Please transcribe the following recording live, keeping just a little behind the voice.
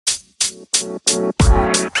This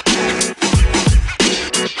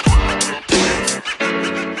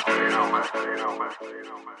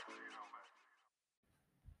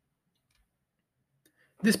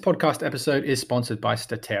podcast episode is sponsored by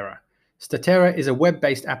Statera. Statera is a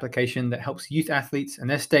web-based application that helps youth athletes and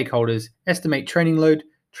their stakeholders estimate training load,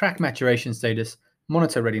 track maturation status,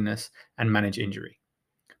 monitor readiness, and manage injury.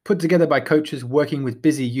 Put together by coaches working with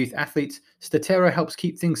busy youth athletes, Statera helps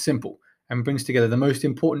keep things simple and brings together the most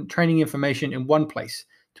important training information in one place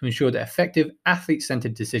to ensure that effective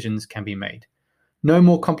athlete-centered decisions can be made. No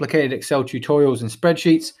more complicated Excel tutorials and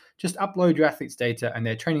spreadsheets, just upload your athletes' data and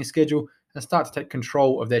their training schedule and start to take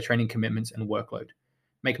control of their training commitments and workload.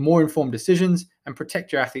 Make more informed decisions and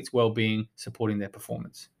protect your athletes' well-being, supporting their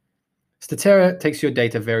performance. Statera takes your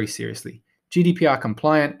data very seriously. GDPR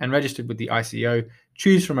compliant and registered with the ICO,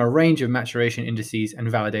 choose from a range of maturation indices and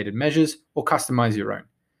validated measures, or customize your own.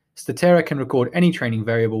 Statera can record any training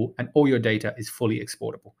variable and all your data is fully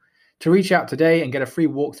exportable. To reach out today and get a free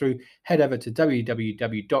walkthrough, head over to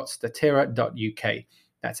www.statera.uk.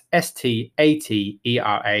 That's statera.uk.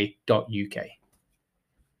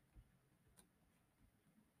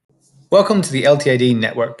 Welcome to the LTAD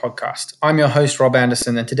Network podcast. I'm your host, Rob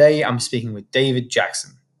Anderson, and today I'm speaking with David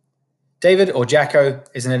Jackson. David, or Jacko,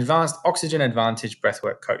 is an advanced oxygen advantage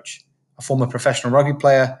breathwork coach, a former professional rugby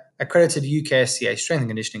player, accredited UKSCA strength and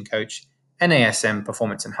conditioning coach, NASM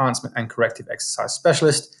performance enhancement and corrective exercise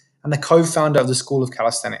specialist, and the co-founder of the School of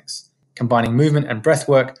Calisthenics, combining movement and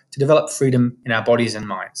breathwork to develop freedom in our bodies and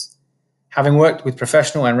minds. Having worked with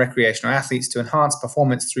professional and recreational athletes to enhance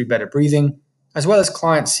performance through better breathing, as well as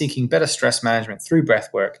clients seeking better stress management through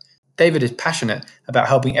breathwork, David is passionate about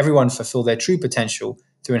helping everyone fulfill their true potential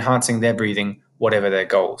through enhancing their breathing, whatever their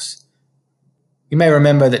goals. You may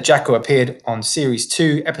remember that Jacko appeared on Series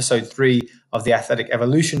 2, Episode 3 of the Athletic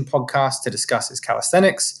Evolution podcast to discuss his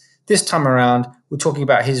calisthenics. This time around, we're talking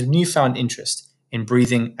about his newfound interest in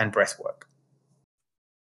breathing and breathwork.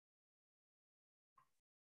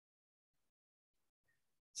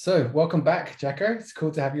 So, welcome back, Jacko. It's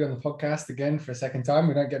cool to have you on the podcast again for a second time.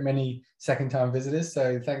 We don't get many second-time visitors,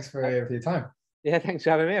 so thanks for your time. Yeah, thanks for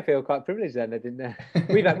having me. I feel quite privileged then. I didn't.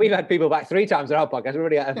 We've had people back 3 times on our podcast. We're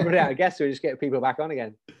already out of guests, so we just get people back on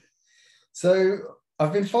again. So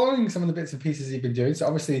I've been following some of the bits and pieces you've been doing. So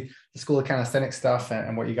obviously the School of Calisthenics stuff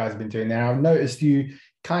and what you guys have been doing there. I've noticed you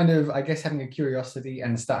kind of, I guess, having a curiosity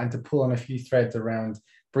and starting to pull on a few threads around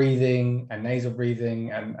breathing and nasal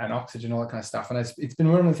breathing and oxygen, all that kind of stuff. And it's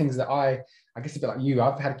been one of the things that I guess a bit like you,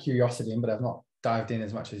 I've had a curiosity in, but I've not dived in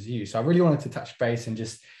as much as you. So I really wanted to touch base and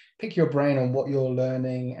just pick your brain on what you're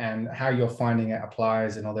learning and how you're finding it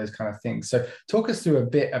applies and all those kind of things. So talk us through a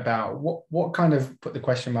bit about what kind of put the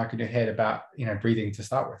question mark in your head about, breathing to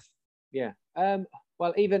start with. Yeah.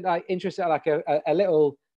 Well, even like interested, like a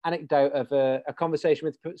little anecdote of a conversation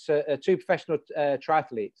with 2 professional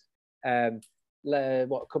triathletes, a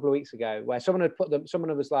couple of weeks ago, where someone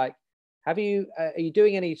was like, are you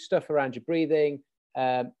doing any stuff around your breathing?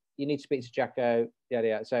 You need to speak to Jacko,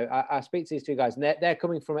 yeah. So I speak to these 2 guys, and they're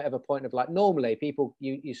coming from it at a point of like, normally people,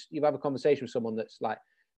 you have a conversation with someone that's like,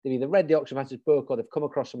 they've either read the Oxygen Advantage book or they've come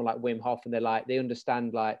across someone like Wim Hof, and they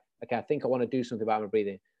understand like, okay, I think I want to do something about my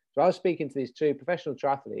breathing. So I was speaking to these 2 professional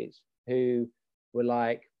triathletes who were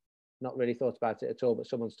like, not really thought about it at all, but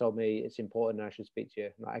someone's told me it's important and I should speak to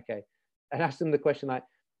you. I'm like, okay. And asked them the question like,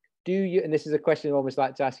 do you, and this is a question you almost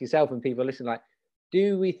like to ask yourself and people listen, like,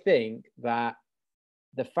 do we think that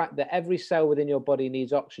the fact that every cell within your body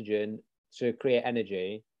needs oxygen to create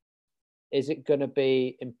energy, is it going to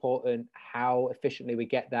be important how efficiently we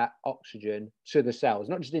get that oxygen to the cells,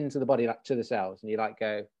 not just into the body, like to the cells? And you like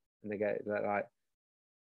go, and they go like,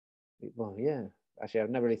 well, yeah, actually, I've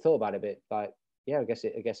never really thought about it, but like, yeah, I guess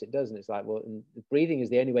it does. And it's like, well, and breathing is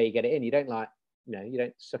the only way you get it in. You don't like, you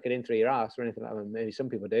don't suck it in through your ass or anything like that. Maybe some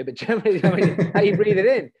people do, but generally, how you breathe it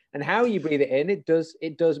in and how you breathe it in, it does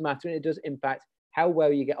matter, and it does impact how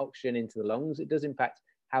well you get oxygen into the lungs. It does impact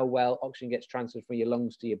how well oxygen gets transferred from your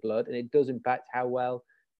lungs to your blood, and it does impact how well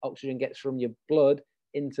oxygen gets from your blood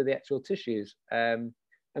into the actual tissues. And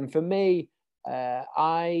for me,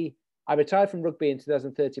 I retired from rugby in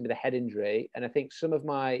 2013 with a head injury, and I think some of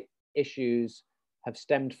my issues have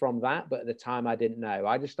stemmed from that, but at the time I didn't know.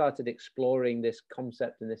 I just started exploring this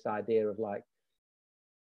concept and this idea of like,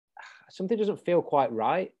 something doesn't feel quite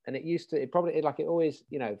right. And it always,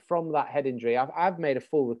 from that head injury, I've made a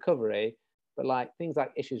full recovery, but like things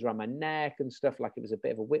like issues around my neck and stuff, like it was a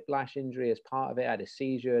bit of a whiplash injury as part of it. I had a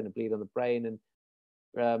seizure and a bleed on the brain. And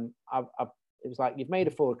it was like, you've made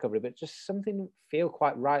a full recovery, but just something didn't feel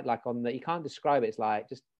quite right. Like you can't describe it. It's like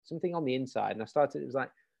just something on the inside. And it was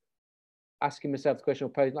like, asking myself the question, or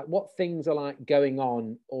posing, like, what things are like going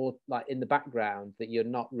on or like in the background that you're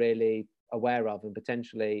not really aware of, and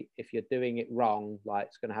potentially if you're doing it wrong, like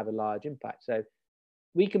it's going to have a large impact. So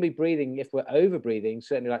we can be breathing, if we're over breathing,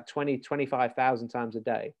 certainly like 25,000 times a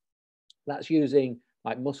day. That's using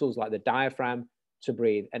like muscles like the diaphragm to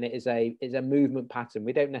breathe, and it is a movement pattern.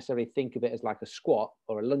 We don't necessarily think of it as like a squat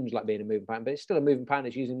or a lunge like being a movement pattern, but it's still a movement pattern.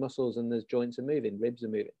 It's using muscles, and there's joints are moving, ribs are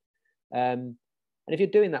moving. And if you're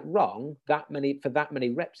doing that wrong, that many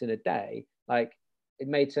reps in a day, like it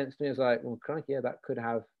made sense to me. I was like, well, crikey, yeah, that could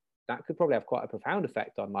probably have quite a profound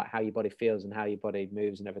effect on like how your body feels and how your body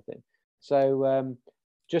moves and everything. So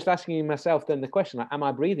just asking myself then the question, like, am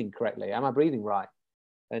I breathing correctly? Am I breathing right?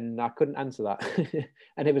 And I couldn't answer that.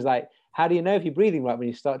 And it was like, how do you know if you're breathing right when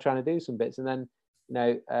you start trying to do some bits? And then,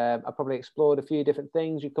 I probably explored a few different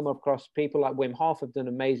things. You come across people like Wim Hof have done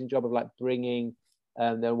an amazing job of like bringing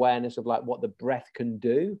the awareness of like what the breath can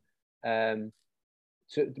do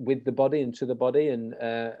with the body and to the body. And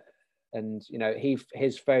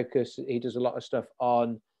his focus, he does a lot of stuff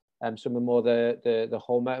on some of more the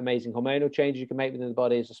amazing hormonal changes you can make within the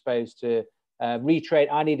body, as opposed to retrain.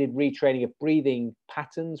 I needed retraining of breathing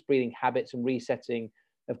patterns, breathing habits, and resetting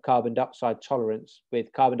of carbon dioxide tolerance,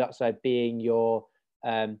 with carbon dioxide being your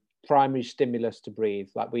primary stimulus to breathe.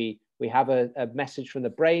 Like we have a message from the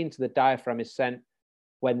brain to the diaphragm is sent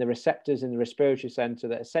when the receptors in the respiratory center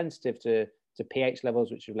that are sensitive to pH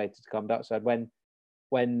levels, which are related to carbon dioxide, when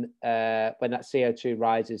that CO2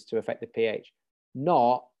 rises to affect the pH,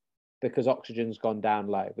 not because oxygen's gone down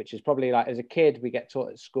low, which is probably like, as a kid, we get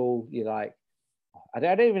taught at school, you're like, I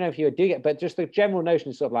don't even know if you would do it, but just the general notion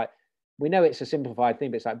is sort of like, we know it's a simplified thing,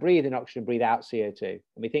 but it's like breathe in oxygen, breathe out CO2. And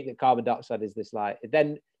we think that carbon dioxide is this, like,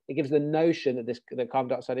 then it gives the notion that carbon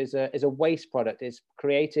dioxide is a waste product. It's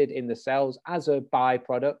created in the cells as a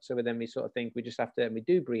byproduct. So then we sort of think we just have to, and we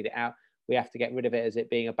do breathe it out, we have to get rid of it as it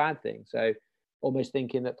being a bad thing. So almost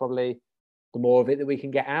thinking that probably the more of it that we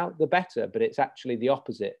can get out, the better. But it's actually the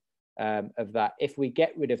opposite of that. If we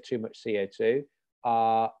get rid of too much CO2,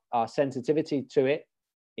 our sensitivity to it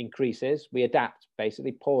increases. We adapt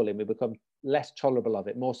basically poorly. We become less tolerable of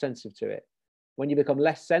it, more sensitive to it. When you become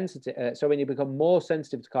less sensitive, so when you become more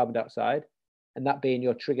sensitive to carbon dioxide, and that being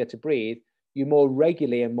your trigger to breathe, you more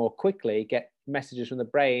regularly and more quickly get messages from the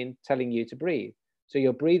brain telling you to breathe. So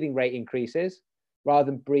your breathing rate increases. Rather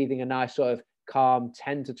than breathing a nice sort of calm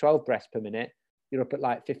 10 to 12 breaths per minute, you're up at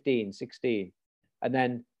like 15, 16. And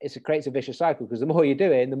then it creates a vicious cycle, because the more you're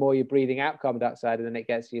doing, the more you're breathing out carbon dioxide, and then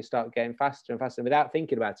you start getting faster and faster. Without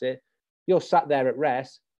thinking about it, you're sat there at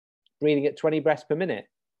rest, breathing at 20 breaths per minute.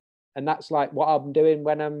 And that's like what I'm doing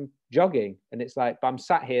when I'm jogging. And it's like, but I'm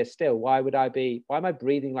sat here still. Why am I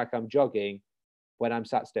breathing like I'm jogging when I'm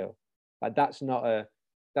sat still? Like that's not a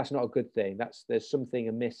good thing. There's something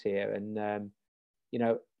amiss here. And,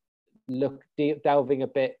 delving a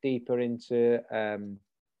bit deeper into the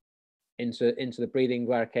breathing,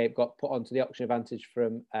 where I got put onto the Oxygen Advantage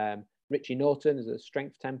from Richie Norton as a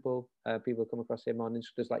Strength Temple. People come across him on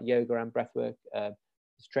Instagram, does like yoga and breathwork.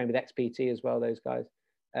 He's trained with XPT as well, those guys.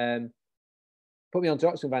 Put me onto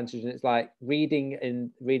Oxygen Advantage, and it's like reading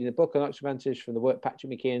the book on Oxygen Advantage from the work Patrick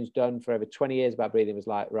McKeon's done for over 20 years about breathing, was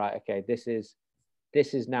like, right, okay, this is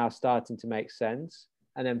now starting to make sense.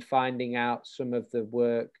 And then finding out some of the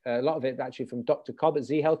work, a lot of it actually from Dr. Cobb at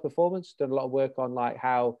Z Health Performance, done a lot of work on like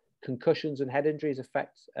how concussions and head injuries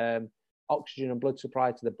affect oxygen and blood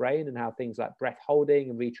supply to the brain, and how things like breath holding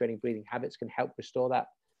and retraining breathing habits can help restore that.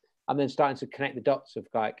 And then starting to connect the dots of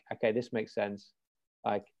like, okay, this makes sense.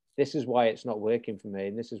 Like, this is why it's not working for me,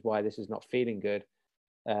 and this is why this is not feeling good,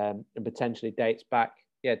 and potentially dates back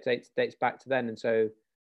to then. And so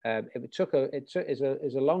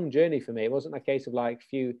it's a long journey for me. It wasn't a case of like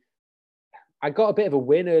I got a bit of a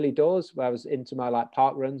win early doors, where I was into my like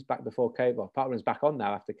park runs back before COVID. Well, park runs back on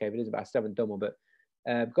now after COVID, is about 7 done one, but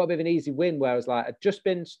got a bit of an easy win where I was like, I'd just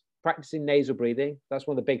been practicing nasal breathing. That's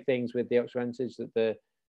one of the big things with the Oxygen Advantage, that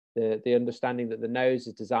the understanding that the nose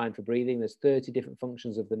is designed for breathing. There's 30 different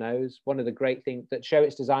functions of the nose. One of the great things that show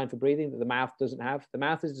it's designed for breathing that the mouth doesn't have. The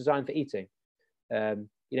mouth is designed for eating.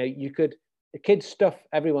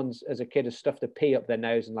 Everyone's as a kid has stuffed a pea up their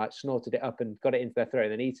nose and like snorted it up and got it into their throat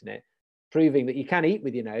and then eaten it, proving that you can eat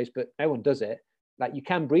with your nose, but no one does it. Like, you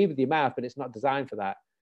can breathe with your mouth, but it's not designed for that.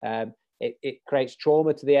 It creates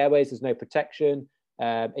trauma to the airways. There's no protection.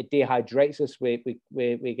 It dehydrates us. We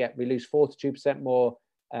lose 42% more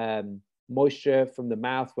moisture from the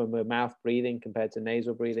mouth when we're mouth breathing compared to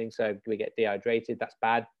nasal breathing. So we get dehydrated. That's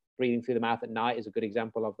bad. Breathing through the mouth at night is a good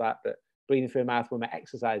example of that. But breathing through the mouth when we're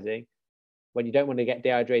exercising, when you don't want to get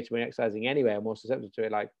dehydrated when you're exercising anyway, are more susceptible to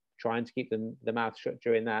it, like trying to keep the mouth shut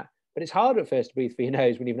during that. But it's harder at first to breathe through your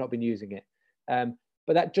nose when you've not been using it.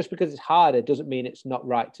 But that just because it's harder doesn't mean it's not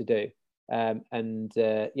right to do.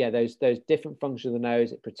 Those different functions of the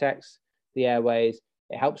nose, it protects the airways.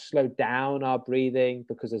 It helps slow down our breathing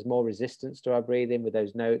because there's more resistance to our breathing with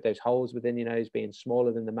those holes within your nose being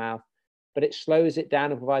smaller than the mouth. But it slows it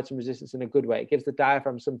down and provides some resistance in a good way. It gives the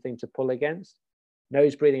diaphragm something to pull against.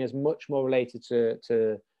 Nose breathing is much more related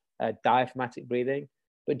to diaphragmatic breathing.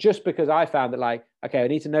 But just because I found that, like, okay, I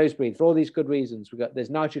need to nose breathe for all these good reasons. There's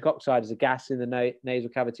nitric oxide as a gas in the nasal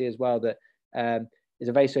cavity as well that is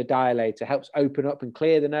a vasodilator, helps open up and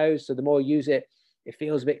clear the nose. So the more you use it, it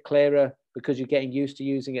feels a bit clearer because you're getting used to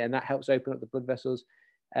using it, and that helps open up the blood vessels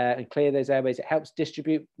and clear those airways. It helps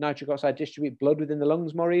nitric oxide distribute blood within the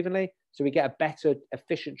lungs more evenly, so we get a better,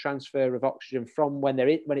 efficient transfer of oxygen from when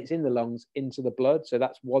it's in the lungs into the blood. So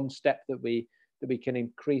that's one step that we can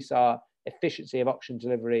increase our efficiency of oxygen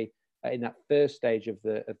delivery in that first stage of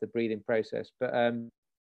the breathing process. But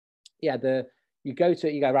you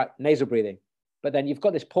go right, nasal breathing. But then you've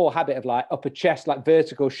got this poor habit of like upper chest, like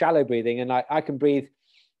vertical, shallow breathing. And like I can breathe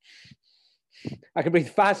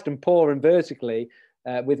fast and pour and vertically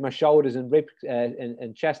with my shoulders and rib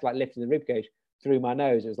and chest, like lifting the rib cage through my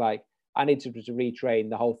nose. It was like, I need to retrain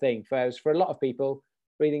the whole thing. For a lot of people,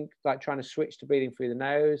 breathing, like trying to switch to breathing through the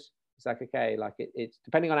nose, it's like, okay, like it's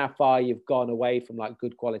depending on how far you've gone away from like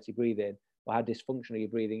good quality breathing or how dysfunctional your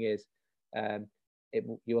breathing is,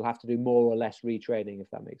 you will have to do more or less retraining, if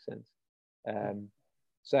that makes sense.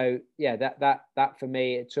 So yeah, that for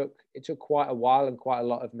me, it took quite a while and quite a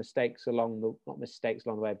lot of mistakes along the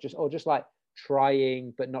way, just like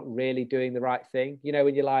trying but not really doing the right thing. You know,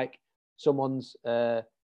 when you're like someone's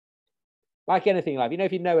like anything in life, you know,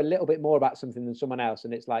 if you know a little bit more about something than someone else,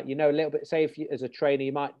 and it's like, you know, a little bit, say if you, as a trainer,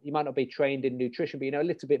 you might not be trained in nutrition, but you know a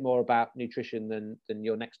little bit more about nutrition than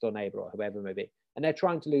your next door neighbor or whoever it may be, and they're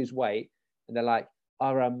trying to lose weight, and they're like,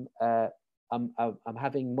 I'm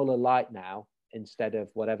having Muller Light now instead of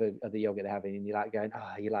whatever other yogurt they're having, and you're like going,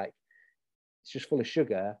 you're like, it's just full of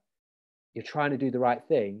sugar. You're trying to do the right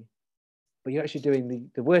thing, but you're actually doing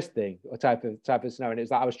the worst thing, or type of scenario. And it's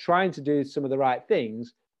like I was trying to do some of the right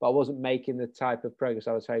things, but I wasn't making the type of progress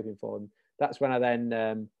I was hoping for. And that's when I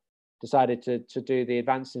then decided to do the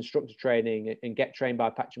advanced instructor training and get trained by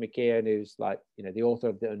Patrick McKeown, who's like, you know, the author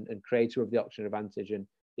of and creator of the Oxygen Advantage. And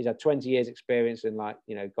he's had 20 years experience and, like,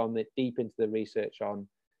 you know, gone deep into the research on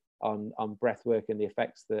breath work and the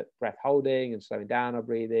effects that breath holding and slowing down our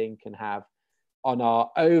breathing can have on our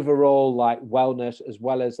overall like wellness, as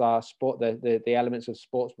well as our sport, the elements of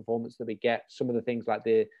sports performance that we get, some of the things like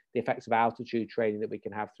the effects of altitude training that we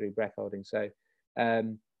can have through breath holding. So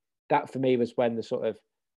that for me was when the sort of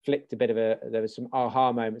flicked a bit of there was some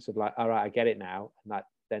aha moments of like, all right, I get it now. And like,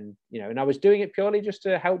 then, you know, and I was doing it purely just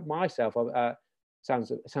to help myself.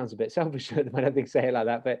 Sounds a bit selfish when I think say it like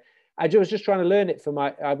that, but I was just trying to learn it for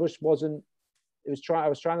I was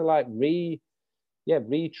trying to like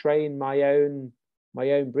retrain my own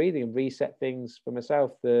breathing and reset things for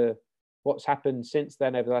myself. What's happened since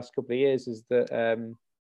then over the last couple of years is that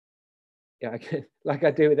like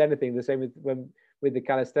I do with anything, the same with the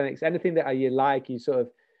calisthenics, anything that you like, you sort of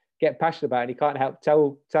get passionate about and you can't help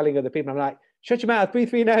telling other people. I'm like, shut your mouth, breathe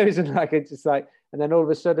through your nose, and like it's just like, and then all of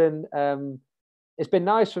a sudden it's been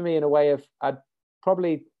nice for me in a way of I'd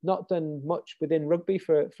probably not done much within rugby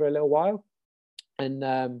for a little while, and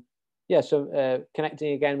so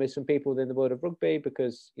connecting again with some people within the world of rugby,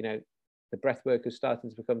 because, you know, the breath work is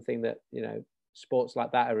starting to become a thing that, you know, sports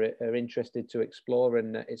like that are interested to explore.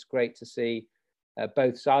 And it's great to see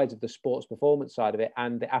both sides of the sports performance side of it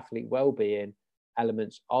and the athlete well-being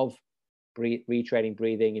elements of retraining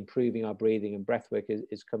breathing, improving our breathing and breath work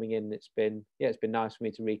is coming in. It's been nice for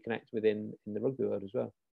me to reconnect in the rugby world as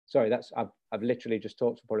well. Sorry, I've literally just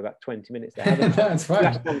talked for probably about 20 minutes there. That's fine.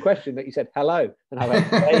 Last one question that you said hello, and I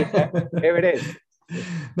went, there you go, here it is.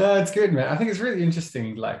 No, it's good, man. I think it's really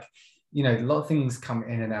interesting. Like, you know, a lot of things come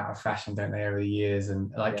in and out of fashion, don't they, over the years?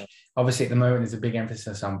 And like, obviously at the moment, there's a big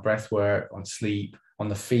emphasis on breath work, on sleep, on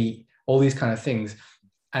the feet, all these kind of things.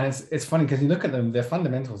 And it's funny because you look at them, they're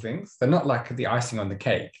fundamental things. They're not like the icing on the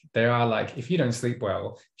cake. They are like, if you don't sleep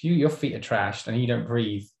well, if your feet are trashed and you don't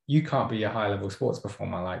breathe, you can't be a high level sports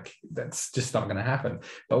performer. Like, that's just not going to happen.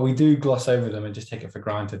 But we do gloss over them and just take it for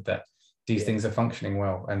granted that these things are functioning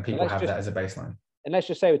well, and people have that as a baseline. And let's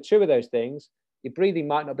just say with two of those things, your breathing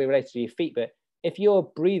might not be related to your feet, but if you're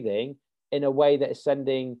breathing in a way that is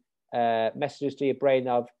sending messages to your brain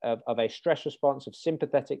of a stress response of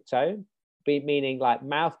sympathetic tone, meaning like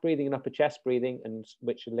mouth breathing and upper chest breathing, and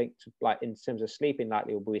which are linked to, like, in terms of sleeping,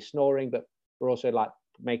 likely we'll be snoring, but we're also like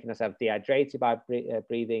making ourselves dehydrated by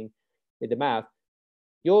breathing with the mouth.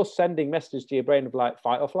 you're sending messages to your brain of like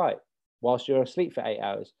fight or flight whilst you're asleep for 8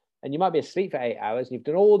 hours. And you might be asleep for 8 hours and you've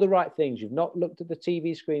done all the right things. You've not looked at the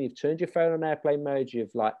TV screen. You've turned your phone on airplane mode. You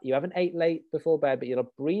haven't ate late before bed, but you're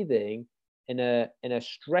not breathing in a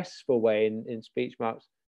stressful way in speech marks.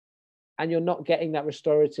 And you're not getting that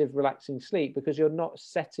restorative, relaxing sleep because you're not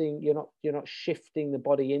shifting the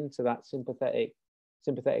body into that sympathetic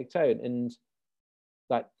tone. And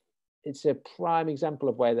like, it's a prime example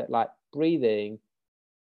of where that like breathing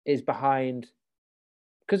is behind,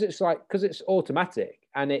 because it's automatic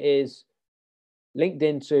and it is linked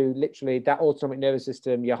into literally that autonomic nervous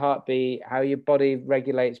system, your heartbeat, how your body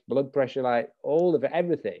regulates blood pressure, like all of it,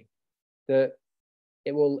 everything, that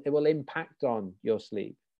it will impact on your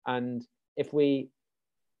sleep. And if we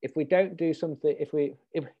don't do something, if we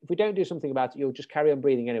don't do something about it, you'll just carry on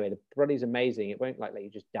breathing anyway. The body's amazing. It won't like let you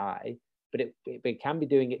just die, but it can be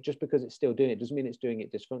doing it. Just because it's still doing it doesn't mean it's doing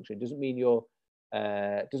it dysfunction. It doesn't mean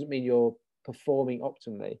you're performing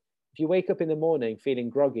optimally. If you wake up in the morning feeling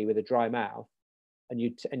groggy with a dry mouth, and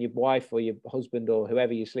your wife or your husband or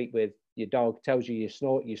whoever you sleep with, your dog tells you you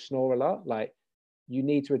snore a lot, like, you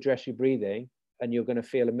need to address your breathing, and you're going to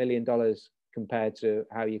feel $1 million compared to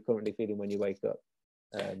how you're currently feeling when you wake up.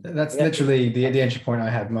 That's literally the entry point I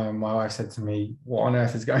had. My wife said to me, "What on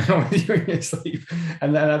earth is going on with you in your sleep?"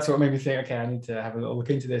 And then that's what made me think, okay, I need to have a little look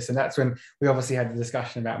into this. And that's when we obviously had the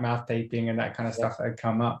discussion about mouth taping and that kind of stuff that had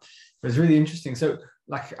come up. It was really interesting. So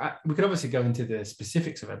like, we could obviously go into the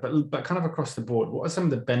specifics of it, but kind of across the board, what are some of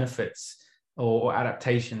the benefits or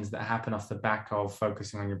adaptations that happen off the back of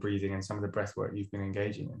focusing on your breathing and some of the breath work you've been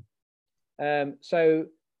engaging in? So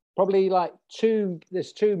probably like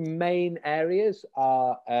there's two main areas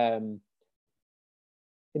are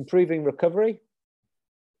improving recovery,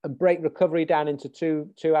 and break recovery down into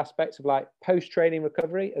two aspects of like post-training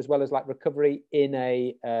recovery, as well as like recovery in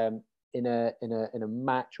a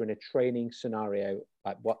match or in a training scenario,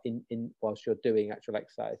 like what in whilst you're doing actual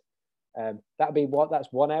exercise. That's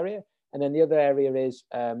one area. And then the other area is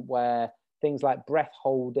where things like breath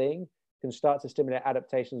holding can start to stimulate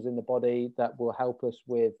adaptations in the body that will help us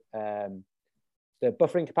with the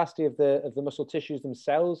buffering capacity of the muscle tissues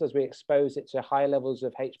themselves, as we expose it to higher levels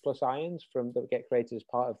of H+ ions that get created as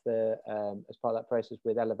part of that process,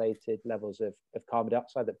 with elevated levels of carbon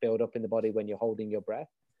dioxide that build up in the body when you're holding your breath.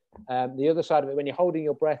 The other side of it, when you're holding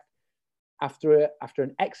your breath after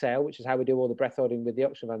an exhale, which is how we do all the breath holding with the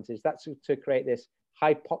oxygen advantage, that's to create this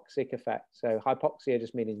hypoxic effect. So hypoxia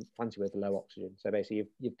just meaning, fancy word, low oxygen. So basically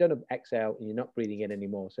you've done an exhale and you're not breathing in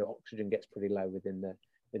anymore, so oxygen gets pretty low within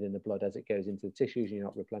the blood as it goes into the tissues, and you're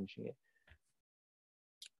not replenishing it.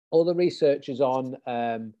 All the research is on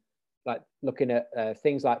like looking at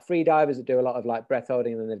things like free divers that do a lot of like breath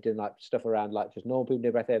holding, and then they've done like stuff around like just normal people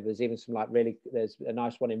do breath holding. There's even some like there's a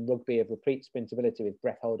nice one in rugby of repeat sprintability with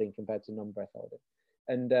breath holding compared to non-breath holding.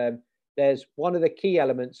 And there's one of the key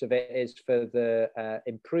elements of it is for the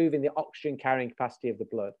improving the oxygen carrying capacity of the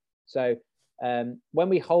blood. So when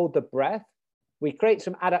we hold the breath, we create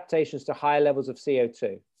some adaptations to higher levels of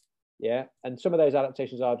CO2. Yeah, and some of those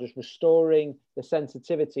adaptations are just restoring the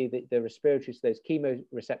sensitivity that the respiratory, so those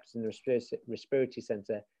chemoreceptors in the respiratory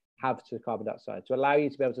center have to carbon dioxide, to allow you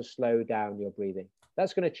to be able to slow down your breathing.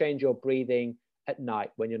 That's going to change your breathing at night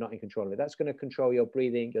when you're not in control of it. That's going to control your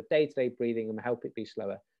breathing, your day-to-day breathing, and help it be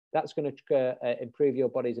slower. That's going to improve your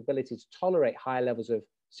body's ability to tolerate higher levels of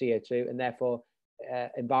CO2, and therefore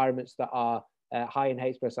environments that are high in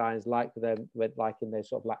H+ ions, like in the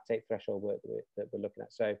sort of lactate threshold work that we're looking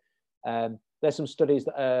at. So there's some studies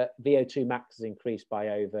that VO2 max has increased by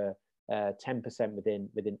over 10%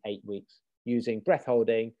 within 8 weeks using breath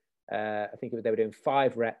holding. I think they were doing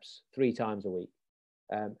 5 reps 3 times a week.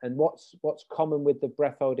 And what's common with the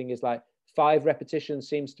breath holding is like 5 repetitions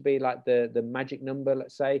seems to be like the magic number,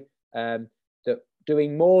 let's say. That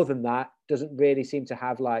doing more than that doesn't really seem to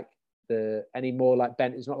have like any more like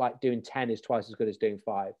it's not like doing 10 is twice as good as doing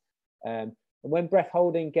 5. And when breath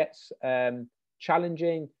holding gets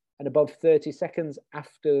challenging and above 30 seconds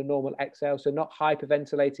after normal exhale, so not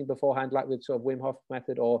hyperventilating beforehand like with sort of Wim Hof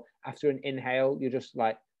method, or after an inhale you're just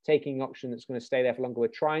like taking oxygen that's going to stay there for longer. We're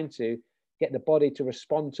trying to get the body to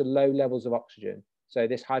respond to low levels of oxygen, so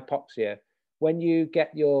this hypoxia. When you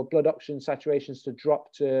get your blood oxygen saturations to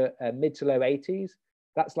drop to mid to low 80s,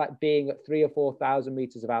 that's like being at 3,000 or 4,000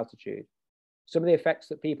 meters of altitude. Some of the effects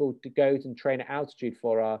that people go and train at altitude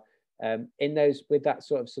for are with that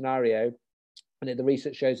sort of scenario. And the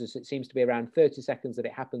research shows us it seems to be around 30 seconds that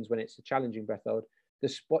it happens when it's a challenging breath hold.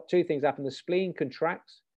 Two things happen. The spleen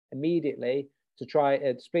contracts immediately to try.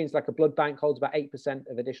 Spleen's like a blood bank, holds about 8%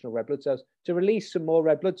 of additional red blood cells. To release some more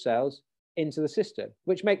red blood cells, into the system,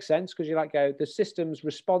 which makes sense because you like go, the system's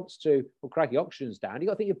response to, well, crikey, oxygen's down. You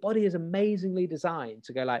got to think your body is amazingly designed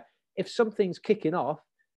to go like, if something's kicking off,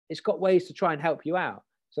 it's got ways to try and help you out.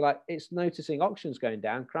 So like it's noticing oxygen's going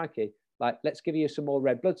down, crikey, like let's give you some more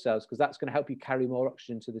red blood cells because that's going to help you carry more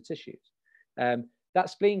oxygen to the tissues. That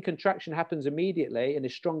spleen contraction happens immediately and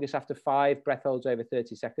is strongest after 5 breath holds over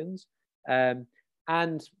 30 seconds.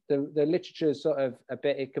 And the literature is sort of a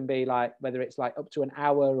bit, it can be like, whether it's like up to an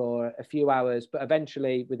hour or a few hours, but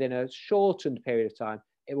eventually within a shortened period of time,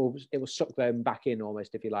 it will suck them back in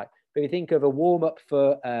almost, if you like. But if you think of a warm up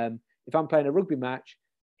for, if I'm playing a rugby match,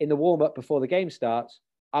 in the warm up before the game starts,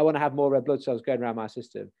 I want to have more red blood cells going around my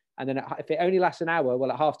system. And then if it only lasts an hour,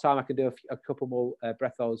 well, at half time, I can do a couple more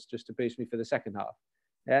breath holds just to boost me for the second half.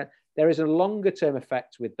 Yeah, there is a longer term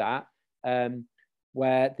effect with that,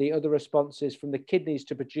 where the other response is from the kidneys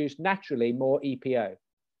to produce naturally more EPO.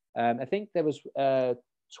 I think there was 24%,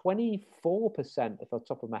 if off the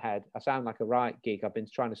top of my head. I sound like a right geek. I've been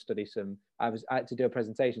trying to study some. I had to do a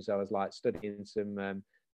presentation, so I was like studying some,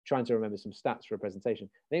 trying to remember some stats for a presentation.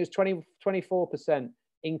 I think it was 24%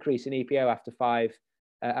 increase in EPO after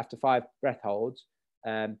five breath holds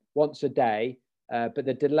once a day, but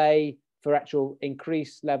the delay for actual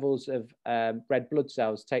increased levels of red blood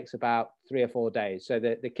cells takes about 3 or 4 days. So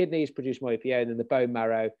the kidneys produce more EPO, and then the bone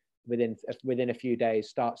marrow within a few days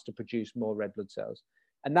starts to produce more red blood cells.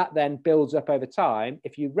 And that then builds up over time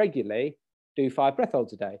if you regularly do 5 breath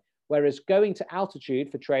holds a day. Whereas going to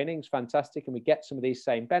altitude for training is fantastic, and we get some of these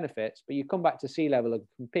same benefits, but you come back to sea level and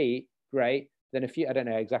compete, great. Then I don't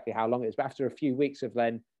know exactly how long it is, but after a few weeks of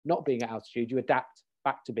then not being at altitude, you adapt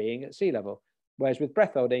back to being at sea level. Whereas with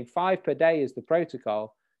breath holding, 5 per day is the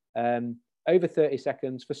protocol, over 30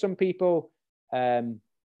 seconds. For some people, even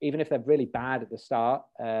if they're really bad at the start,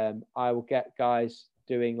 I will get guys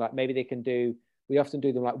doing like, maybe they can do, we often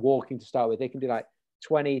do them like walking to start with. They can do like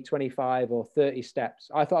 20, 25 or 30 steps.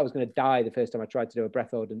 I thought I was going to die the first time I tried to do a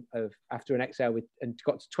breath hold after an exhale and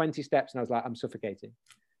got to 20 steps, and I was like, I'm suffocating.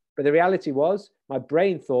 But the reality was my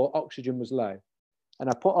brain thought oxygen was low. And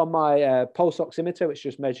I put on my pulse oximeter, which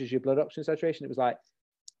just measures your blood oxygen saturation. It was like,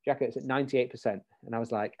 Jacko, it's at 98%. And I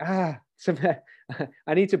was like, I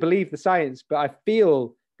need to believe the science, but I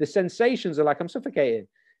feel the sensations are like I'm suffocating.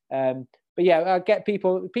 But yeah, I get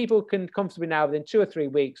people can comfortably now within 2 or 3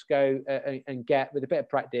 weeks go and get, with a bit of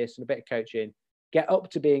practice and a bit of coaching, get up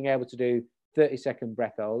to being able to do 30-second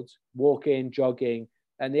breath holds, walking, jogging.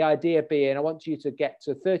 And the idea being, I want you to get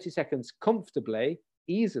to 30 seconds comfortably,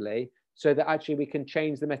 easily, so that actually we can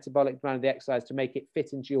change the metabolic demand of the exercise to make it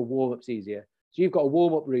fit into your warm-ups easier. So you've got a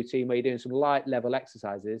warm-up routine where you're doing some light level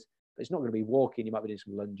exercises, but it's not going to be walking. You might be doing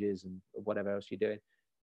some lunges and whatever else you're doing.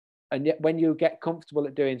 And yet when you get comfortable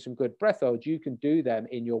at doing some good breath holds, you can do them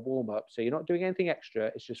in your warm-up. So you're not doing anything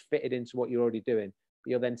extra. It's just fitted into what you're already doing.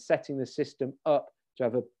 But you're then setting the system up to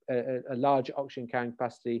have a larger oxygen carrying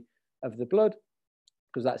capacity of the blood,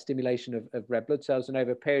 because that stimulation of red blood cells. And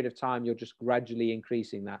over a period of time, you're just gradually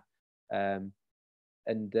increasing that.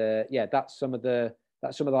 Yeah, that's some of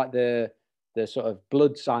like the sort of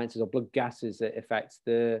blood sciences or blood gases that affects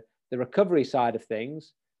the recovery side of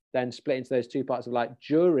things. Then split into those 2 parts of like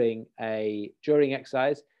during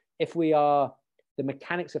exercise. If we are, the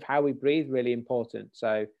mechanics of how we breathe really important.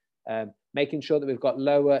 So making sure that we've got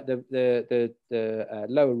lower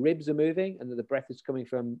lower ribs are moving, and that the breath is coming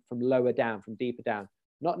from lower down, from deeper down.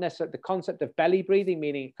 Not necessarily the concept of belly breathing,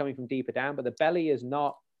 meaning coming from deeper down, but the belly is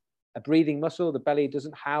not a breathing muscle. The belly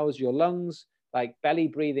doesn't house your lungs. Like belly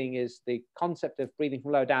breathing is the concept of breathing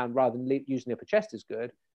from low down rather than using the upper chest is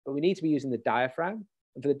good, but we need to be using the diaphragm.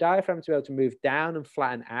 And for the diaphragm to be able to move down and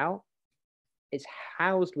flatten out, it's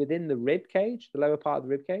housed within the rib cage, the lower part of the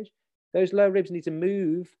rib cage. Those lower ribs need to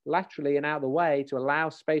move laterally and out of the way to allow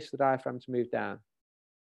space for the diaphragm to move down.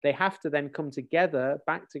 They have to then come together,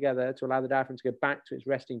 back together, to allow the diaphragm to go back to its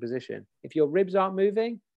resting position. If your ribs aren't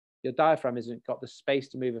moving, your diaphragm hasn't got the space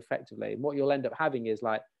to move effectively. And what you'll end up having is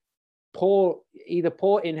like either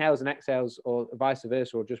poor inhales and exhales, or vice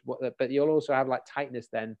versa, or just but you'll also have like tightness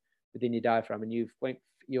then within your diaphragm, and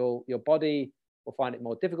your body will find it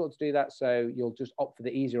more difficult to do that. So you'll just opt for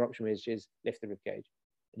the easier option, which is lift the rib cage.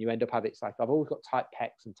 And you end up having, it's like, I've always got tight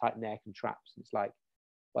pecs and tight neck and traps. And it's like,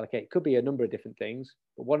 well, okay, it could be a number of different things.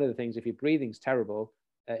 But one of the things, if your breathing's terrible,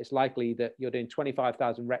 it's likely that you're doing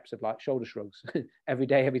 25,000 reps of like shoulder shrugs every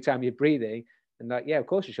day, every time you're breathing. And like, yeah, of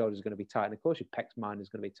course your shoulders are going to be tight. And of course your pec minor is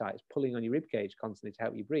going to be tight. It's pulling on your rib cage constantly to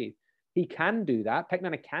help you breathe. He can do that. Pec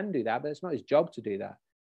minor can do that, but it's not his job to do that.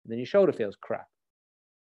 And then your shoulder feels crap.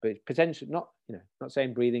 But it's potentially not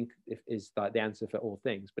saying breathing is like the answer for all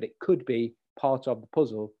things, but it could be part of the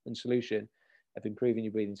puzzle and solution of improving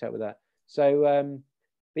your breathing to help with that. So,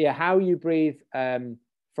 but yeah, how you breathe from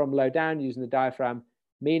low down using the diaphragm,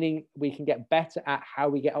 meaning we can get better at how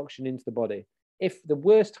we get oxygen into the body. If the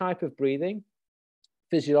worst type of breathing,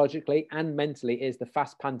 physiologically and mentally, is the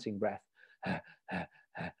fast panting breath.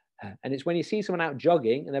 And it's when you see someone out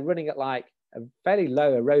jogging and they're running at like a fairly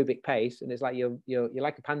low aerobic pace, and it's like you're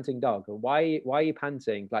like a panting dog. And why are you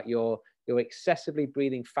panting? Like you're excessively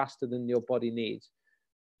breathing faster than your body needs.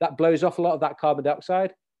 That blows off a lot of that carbon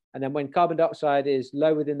dioxide. And then when carbon dioxide is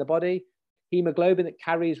low within the body, hemoglobin that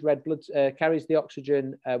carries red blood carries the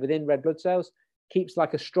oxygen within red blood cells keeps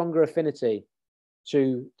like a stronger affinity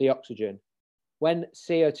to the oxygen. When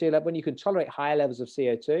CO2, when you can tolerate higher levels of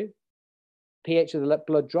CO2, pH of the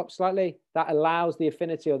blood drops slightly. That allows the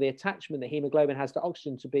affinity or the attachment that hemoglobin has to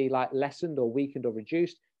oxygen to be like lessened or weakened or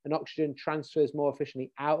reduced, and oxygen transfers more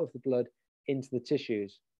efficiently out of the blood into the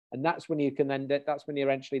tissues. And that's when you can then, that's when you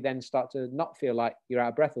eventually then start to not feel like you're out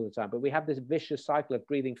of breath all the time. But we have this vicious cycle of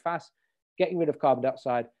breathing fast, getting rid of carbon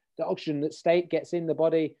dioxide. The oxygen that gets in the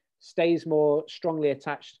body stays more strongly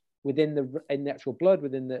attached within the actual blood,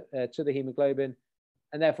 within the to the hemoglobin,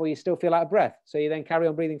 and therefore you still feel out of breath. So you then carry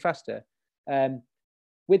on breathing faster.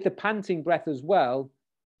 With the panting breath as well,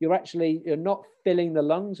 you're not filling the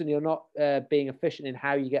lungs, and you're not being efficient in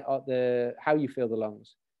how you get how you feel the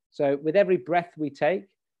lungs. So with every breath we take,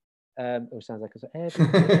 it sounds like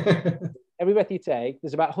every breath you take,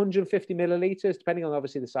 there's about 150 milliliters, depending on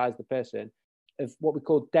obviously the size of the person, of what we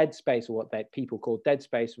call dead space, or what people call dead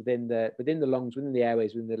space within the lungs, within the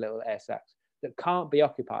airways, within the little air sacs that can't be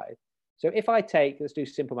occupied. So if I take, let's do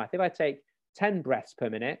simple math, if I take 10 breaths per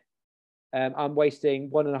minute, I'm wasting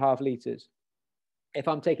 1.5 liters. If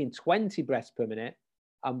I'm taking 20 breaths per minute,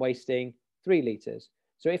 I'm wasting 3 liters.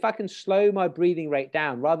 So if I can slow my breathing rate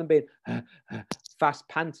down, rather than being fast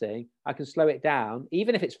panting, I can slow it down,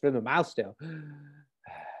 even if it's from the mouth still.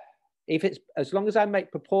 If it's, as long as I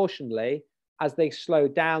make proportionally, as they slow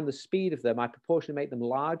down the speed of them, I proportionally make them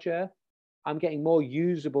larger, I'm getting more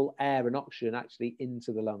usable air and oxygen actually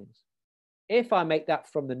into the lungs. If I make that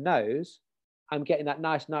from the nose, I'm getting that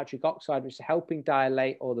nice nitric oxide, which is helping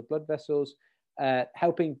dilate all the blood vessels,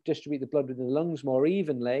 helping distribute the blood within the lungs more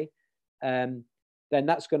evenly. Then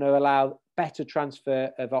that's going to allow better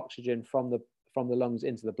transfer of oxygen from the lungs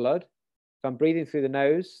into the blood. If I'm breathing through the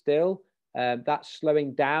nose still, that's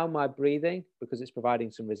slowing down my breathing because it's providing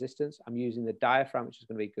some resistance. I'm using the diaphragm, which is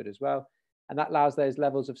going to be good as well. And that allows those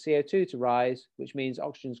levels of CO2 to rise, which means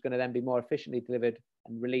oxygen is going to then be more efficiently delivered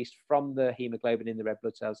and released from the hemoglobin in the red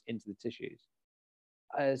blood cells into the tissues.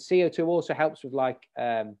 CO2 also helps with like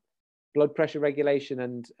blood pressure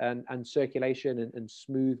regulation and circulation and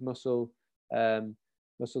smooth muscle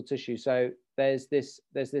tissue. So there's this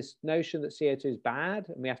notion that CO2 is bad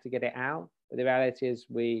and we have to get it out. But the reality is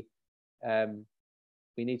we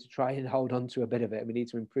need to try and hold on to a bit of it. We need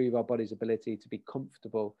to improve our body's ability to be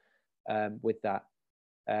comfortable with that.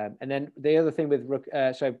 And then the other thing with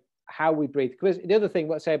so how we breathe, because the other thing,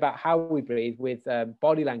 let's say about how we breathe with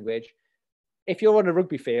body language. If you're on a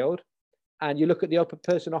rugby field and you look at the upper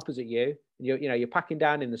person opposite you, and you're packing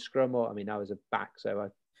down in the scrum, or I mean, I was a back,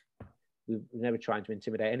 so we're never trying to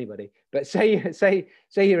intimidate anybody. But say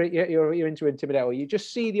you're into intimidate, or you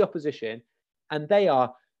just see the opposition, and they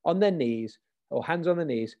are on their knees or hands on their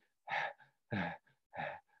knees,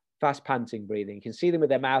 fast panting breathing. You can see them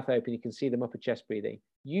with their mouth open. You can see them upper chest breathing.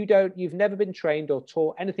 You've never been trained or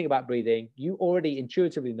taught anything about breathing. You already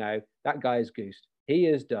intuitively know that guy is goosed. He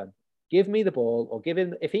is done. Give me the ball, or give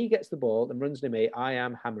him, if he gets the ball and runs to me, I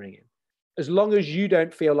am hammering him. As long as you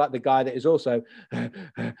don't feel like the guy that is also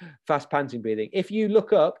fast panting breathing. If you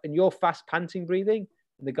look up and you're fast panting breathing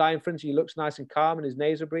and the guy in front of you looks nice and calm and his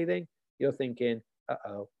nasal breathing, you're thinking,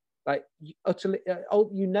 uh-oh. Like utterly,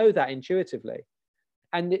 you know that intuitively.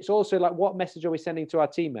 And it's also like, what message are we sending to our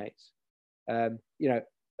teammates?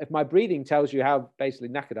 If my breathing tells you how basically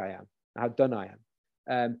knackered I am, how done I am.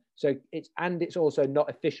 So it's also not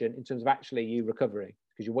efficient in terms of actually you recovering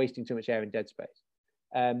because you're wasting too much air in dead space.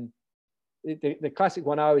 The classic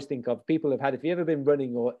one I always think of, people have had, if you've ever been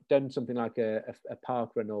running or done something like a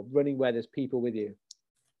park run or running where there's people with you,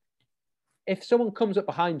 if someone comes up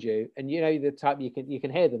behind you and you know the type, you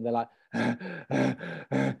can hear them, they're like,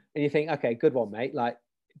 and you think, okay, good one, mate, like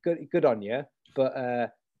good on you,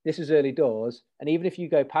 but this is early doors, and even if you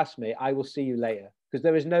go past me, I will see you later, because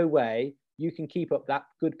there is no way you can keep up that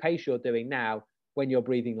good pace you're doing now when you're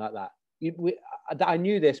breathing like that. I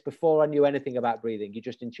knew this before I knew anything about breathing. You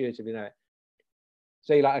just intuitively know it.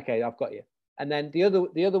 So you're like, okay, I've got you. And then the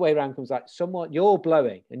other way around comes like someone, you're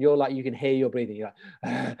blowing and you're like, you can hear your breathing. You're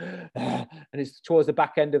like, and it's towards the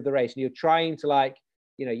back end of the race and you're trying to like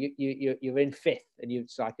you know, you're in fifth and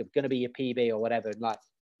it's like going to be your PB or whatever. And like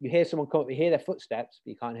you hear someone come up, you hear their footsteps,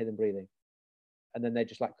 but you can't hear them breathing. And then they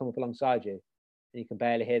just like come up alongside you and you can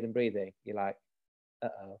barely hear them breathing. You're like,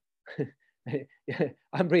 uh-oh.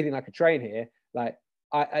 I'm breathing like a train here. Like,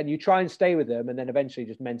 and you try and stay with them, and then eventually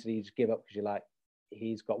just mentally you just give up because you're like,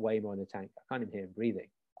 he's got way more in the tank. I can't even hear him breathing.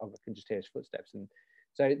 I can just hear his footsteps. And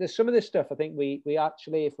so there's some of this stuff I think we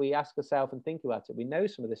actually, if we ask ourselves and think about it, we know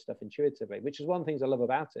some of this stuff intuitively, which is one of the things I love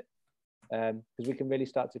about it, because we can really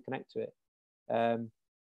start to connect to it.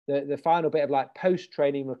 The final bit of like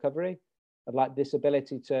post-training recovery, of like this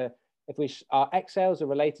ability to, if our exhales are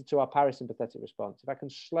related to our parasympathetic response. If I can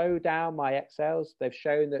slow down my exhales, they've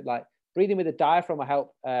shown that like breathing with the diaphragm will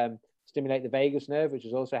help stimulate the vagus nerve, which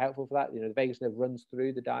is also helpful for that. You know, the vagus nerve runs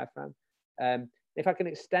through the diaphragm. If I can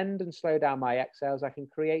extend and slow down my exhales, I can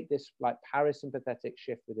create this like parasympathetic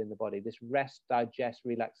shift within the body, this rest, digest,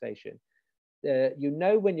 relaxation. You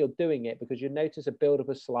know when you're doing it because you notice a buildup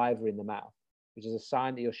of saliva in the mouth, which is a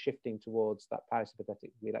sign that you're shifting towards that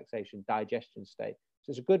parasympathetic relaxation, digestion state. So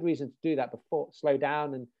it's a good reason to do that before, slow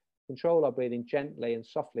down and control our breathing gently and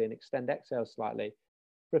softly and extend exhales slightly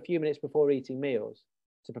for a few minutes before eating meals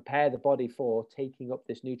to prepare the body for taking up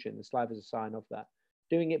this nutrient. The saliva is a sign of that.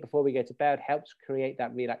 Doing it before we go to bed helps create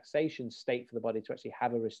that relaxation state for the body to actually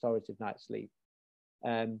have a restorative night's sleep.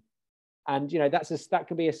 And, you know, that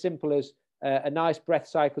can be as simple as a nice breath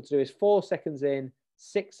cycle to do is 4 seconds in,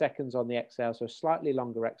 6 seconds on the exhale, so a slightly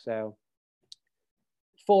longer exhale.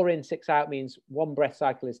 4 in, 6 out means one breath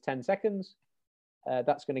cycle is 10 seconds.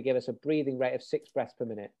 That's going to give us a breathing rate of 6 breaths per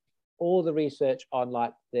minute. All the research on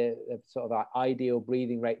like the sort of like ideal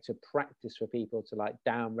breathing rate to practice for people to like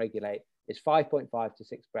down regulate is 5.5 to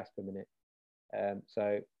 6 breaths per minute.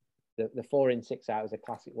 So the 4 in, 6 out is a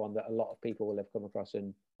classic one that a lot of people will have come across.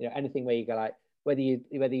 And you know, anything where you go like, whether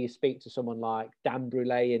you speak to someone like Dan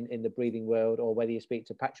Brule in the breathing world, or whether you speak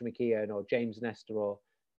to Patrick McKeown or James Nestor or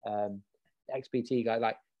XPT guy,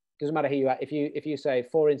 like doesn't matter who you are. If you say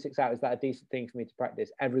 4 in, 6 out, is that a decent thing for me to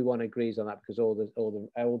practice? Everyone agrees on that because all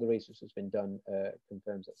the research that's been done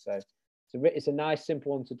confirms it. So it's a nice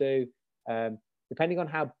simple one to do. Depending on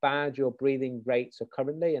how bad your breathing rates are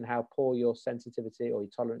currently and how poor your sensitivity or your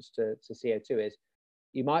tolerance to CO2 is,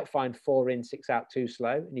 you might find 4 in, 6 out too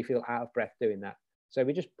slow and you feel out of breath doing that. So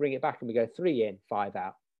we just bring it back and we go 3 in, 5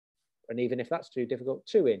 out. And even if that's too difficult,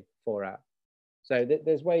 2 in, 4 out. So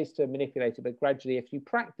there's ways to manipulate it, but gradually, if you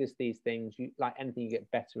practice these things, you like anything, you get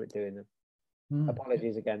better at doing them.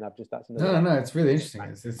 Apologies again. That's another. No, it's really interesting.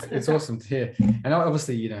 It's awesome to hear. And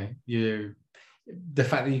obviously, you know, the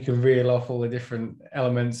fact that you can reel off all the different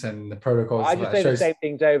elements and the protocols. I just say the same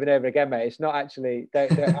things over and over again, mate. It's not actually.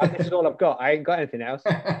 This is all I've got. I ain't got anything else.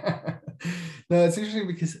 No, it's interesting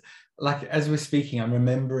because, like, as we're speaking, I'm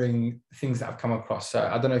remembering things that I've come across. So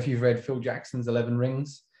I don't know if you've read Phil Jackson's 11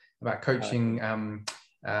 Rings about coaching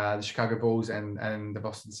the Chicago Bulls and the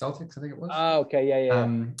Boston Celtics, I think it was. Oh, okay, yeah.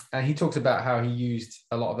 And he talks about how he used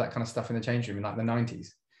a lot of that kind of stuff in the change room in like the 90s.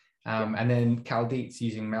 And then Cal Dietz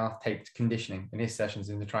using mouth-taped conditioning in his sessions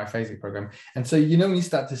in the triphasic program. And so, you know, when you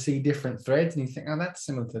start to see different threads and you think, oh, that's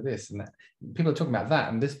similar to this, and that people are talking about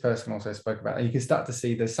that, and this person also spoke about it, and you can start to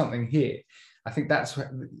see there's something here. I think that's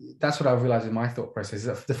what I've realized in my thought process. Is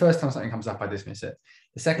that the first time something comes up, I dismiss it.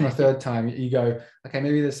 The second or third time, you go, okay,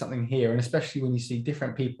 maybe there's something here. And especially when you see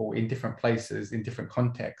different people in different places, in different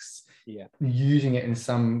contexts, using it in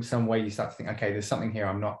some way, you start to think, okay, there's something here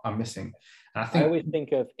I'm missing. And I always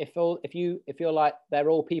think of if you're like,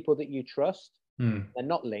 they're all people that you trust, they're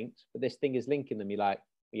not linked, but this thing is linking them. You're like,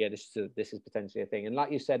 yeah, this is potentially a thing. And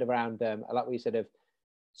like you said around, I like what you said of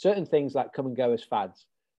certain things like come and go as fads.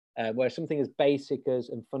 Where something as basic as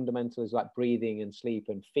and fundamental as like breathing and sleep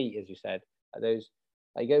and feet, as you said, those,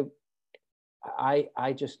 I go,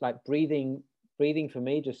 I just like breathing for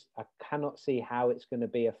me, just I cannot see how it's going to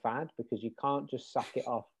be a fad, because you can't just suck it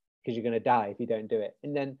off because you're going to die if you don't do it.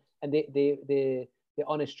 And then the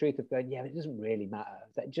honest truth of going, yeah, it doesn't really matter.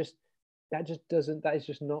 That is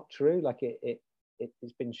just not true. Like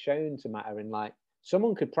it's been shown to matter. And like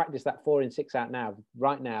someone could practice that 4 in, 6 out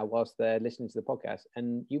right now whilst they're listening to the podcast,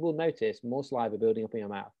 and you will notice more saliva building up in your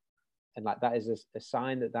mouth. And like that is a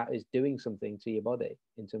sign that is doing something to your body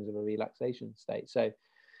in terms of a relaxation state. So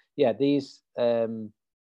yeah, these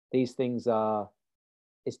things are,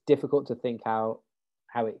 it's difficult to think how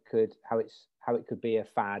it could be a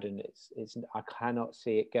fad, and it's I cannot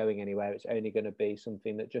see it going anywhere. It's only going to be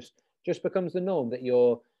something that just becomes the norm, that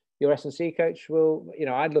your S&C coach will, you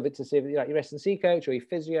know, I'd love it to see like your S&C coach or your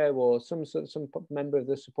physio or some member of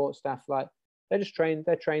the support staff, like they're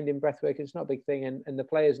trained in breath work. It's not a big thing. And the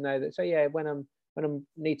players know that. So yeah, when I'm when I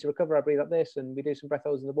need to recover, I breathe like this, and we do some breath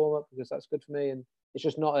holds in the warm up because that's good for me. And it's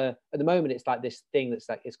just not at the moment, it's like this thing that's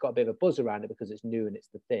like, it's got a bit of a buzz around it because it's new and it's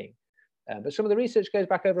the thing. But some of the research goes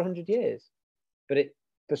back over 100 years, but it,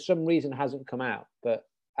 for some reason, hasn't come out. But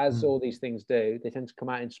as all these things do, they tend to come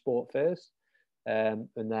out in sport first, and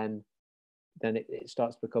then it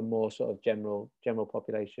starts to become more sort of general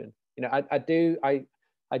population. You know,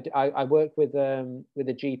 I work with a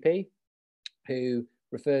GP who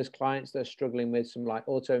refers clients that are struggling with some like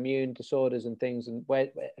autoimmune disorders and things, and where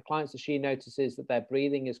clients that she notices that their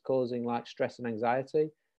breathing is causing like stress and anxiety,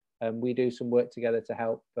 we do some work together to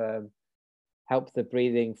help the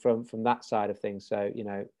breathing from that side of things. So, you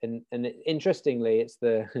know, and interestingly, it's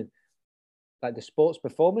the like the sports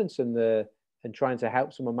performance and trying to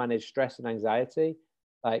help someone manage stress and anxiety,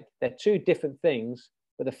 like they're two different things,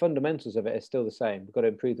 but the fundamentals of it are still the same. We've got to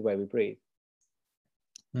improve the way we breathe.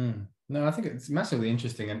 No, I think it's massively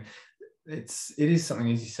interesting, and it is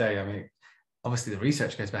something, as you say. I mean, obviously the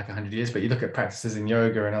research goes back 100 years, but you look at practices in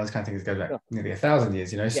yoga and all those kind of things, goes back nearly 1,000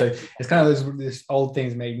 years. You know, so it's kind of this old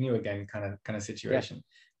things made new again kind of situation. Yeah.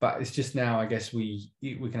 But it's just now, I guess we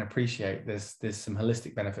can appreciate there's some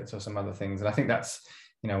holistic benefits or some other things, and I think that's,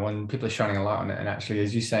 you know, when people are shining a light on it, and actually,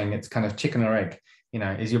 as you're saying, it's kind of chicken or egg. You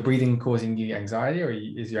know, is your breathing causing you anxiety, or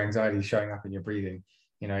is your anxiety showing up in your breathing?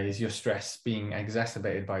 You know, is your stress being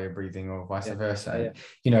exacerbated by your breathing, or vice versa? And,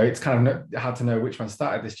 you know, it's kind of hard to know which one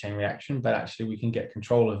started this chain reaction, but actually we can get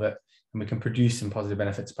control of it, and we can produce some positive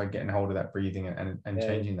benefits by getting hold of that breathing and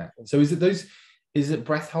changing that. So is it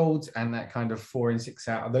breath holds and that kind of 4 in 6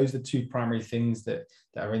 out? Are those the two primary things that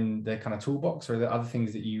are in the kind of toolbox, or are there other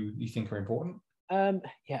things that you think are important?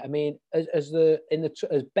 Yeah, I mean, as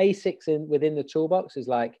basics within the toolbox is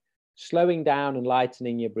like slowing down and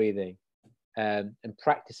lightening your breathing. And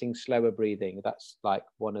practicing slower breathing. That's like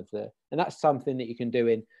and that's something that you can do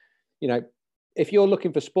in, you know, if you're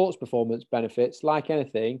looking for sports performance benefits, like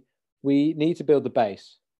anything, we need to build the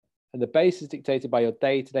base, and the base is dictated by your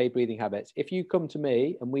day-to-day breathing habits. If you come to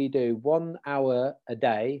me and we do 1 hour a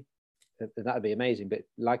day, that would be amazing, but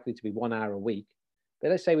likely to be 1 hour a week.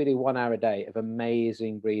 But let's say we do 1 hour a day of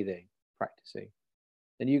amazing breathing practicing,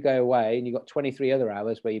 then you go away and you've got 23 other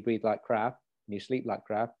hours where you breathe like crap and you sleep like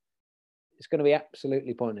crap. It's going to be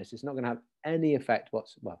absolutely pointless. It's not going to have any effect well,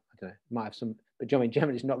 I don't know, it might have some, but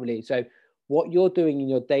generally it's not really. So what you're doing in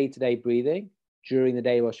your day-to-day breathing during the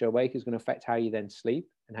day whilst you're awake is going to affect how you then sleep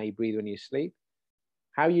and how you breathe when you sleep.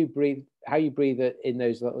 How you breathe in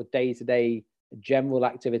those little day-to-day general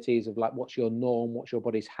activities of like, what's your norm, what's your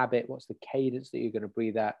body's habit, what's the cadence that you're going to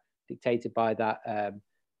breathe at, dictated by that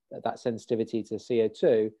sensitivity to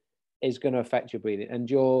CO2, is going to affect your breathing. And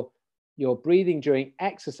your breathing during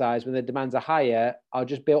exercise when the demands are higher are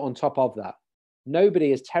just built on top of that.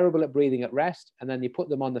 Nobody is terrible at breathing at rest, and then you put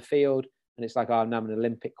them on the field and it's like, oh, I'm an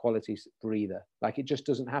Olympic quality breather. Like, it just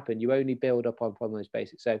doesn't happen. You only build up on those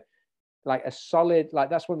basics. So like a solid,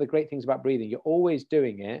 like that's one of the great things about breathing. You're always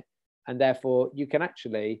doing it, and therefore you can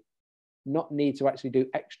actually not need to actually do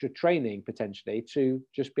extra training potentially to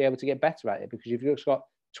just be able to get better at it, because if you've just got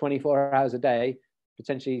 24 hours a day,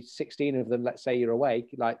 potentially 16 of them, let's say you're awake,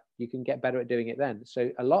 like you can get better at doing it then. So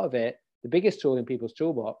a lot of it, the biggest tool in people's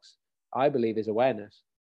toolbox, I believe, is awareness.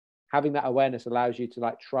 Having that awareness allows you to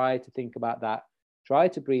like try to think about that, try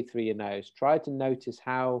to breathe through your nose, try to notice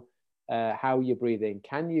how you're breathing.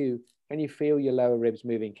 Can you feel your lower ribs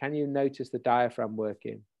moving? Can you notice the diaphragm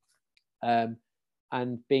working? And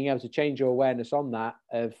being able to change your awareness on that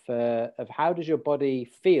of how does your body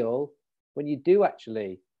feel when you do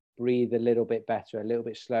actually breathe a little bit better, a little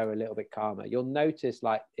bit slower, a little bit calmer. You'll notice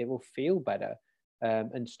like it will feel better,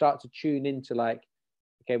 and start to tune into like,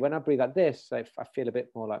 okay, when I breathe like this, I feel a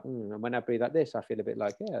bit more like, and when I breathe like this, I feel a bit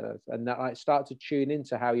like, and that like start to tune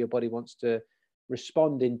into how your body wants to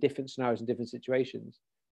respond in different scenarios and different situations.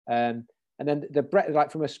 And then the breath,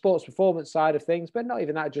 like from a sports performance side of things, but not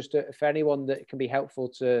even that, just for anyone that can be helpful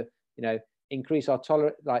to, you know, increase our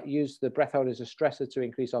tolerance, like use the breath hold as a stressor to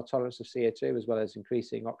increase our tolerance of CO2, as well as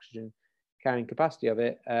increasing oxygen carrying capacity of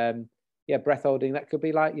it. Breath holding, that could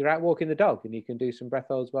be like you're out walking the dog and you can do some breath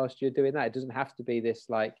holds whilst you're doing that. It doesn't have to be this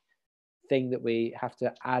like thing that we have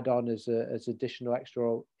to add on as additional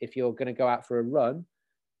extra. If you're going to go out for a run,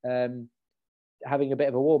 having a bit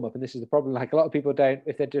of a warm up. And this is the problem. Like a lot of people don't,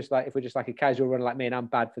 if we're just like a casual runner like me, and I'm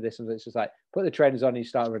bad for this, and it's just like put the trainers on and you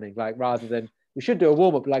start running, like rather than we should do a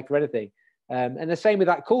warm up like for anything. And the same with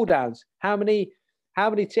like cool downs. How many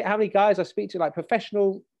guys I speak to, like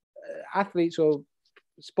professional athletes or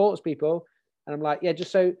sports people, and I'm like, yeah,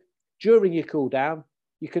 just so during your cool down,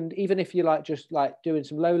 you can, even if you're like just like doing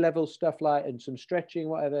some low level stuff like and some stretching,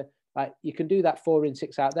 whatever, like you can do that 4 in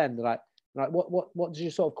 6 out. Then they're like, Like, what does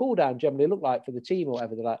your sort of cool down generally look like for the team or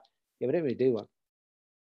whatever? They're like, yeah, we don't really do one.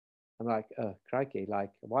 I'm like, oh, crikey, like,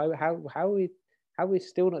 why, how are we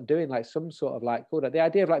still not doing like some sort of like cool down? The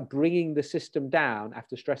idea of like bringing the system down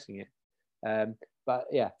after stressing it. But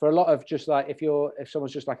yeah, for a lot of just like, if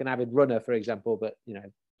someone's just like an avid runner, for example, but you know,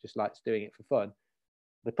 just likes doing it for fun,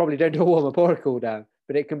 they probably don't do a warm up or a cool down,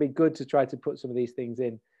 but it can be good to try to put some of these things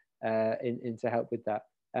in to help with that.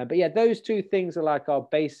 But yeah, those two things are like our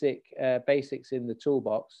basics in the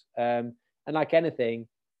toolbox. And like anything,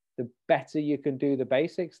 the better you can do the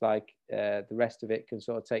basics, like the rest of it can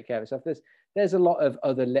sort of take care of itself. There's a lot of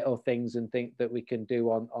other little things and things that we can do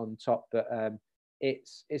on top, but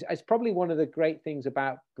it's probably one of the great things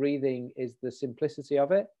about breathing is the simplicity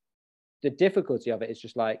of it. The difficulty of it is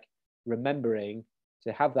just like remembering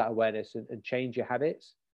to have that awareness and change your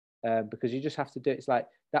habits, because you just have to do it. It's like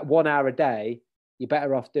that 1 hour a day, you're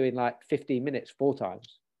better off doing like 15 minutes 4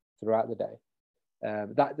 times throughout the day.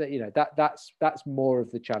 That's more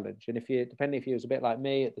of the challenge. And depending if you was a bit like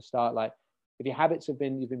me at the start, like if your habits you've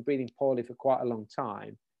been breathing poorly for quite a long time,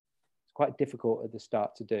 it's quite difficult at the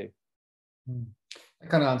start to do. That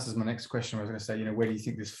kind of answers my next question. I was going to say, you know, where do you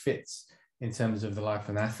think this fits in terms of the life of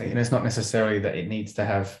an athlete? And it's not necessarily that it needs to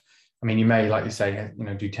have, I mean, you may, like you say, you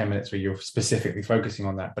know, do 10 minutes where you're specifically focusing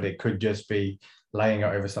on that, but it could just be laying it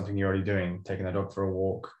over something you're already doing, taking the dog for a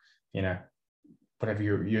walk, you know, whatever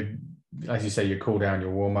you as you say, your cool down,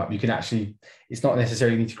 your warm up. You can actually, it's not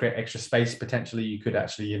necessarily need to create extra space. Potentially, you could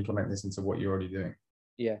actually implement this into what you're already doing.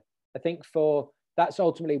 Yeah, I think that's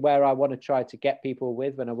ultimately where I want to try to get people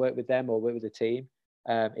with when I work with them or work with a team.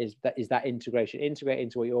 Is that integrate into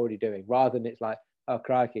what you're already doing, rather than it's like, oh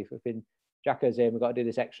crikey, if we've been Jacko's in, we've got to do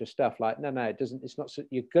this extra stuff. Like, no, it doesn't. It's not.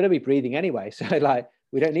 You're going to be breathing anyway, so like,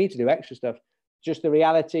 we don't need to do extra stuff. Just the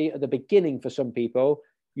reality at the beginning for some people,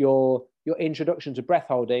 your introduction to breath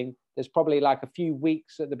holding, there's probably like a few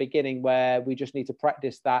weeks at the beginning where we just need to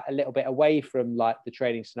practice that a little bit away from like the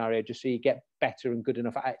training scenario, just so you get better and good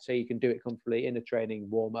enough at it, so you can do it comfortably in a training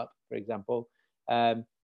warm up, for example. Like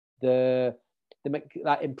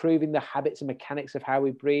improving the habits and mechanics of how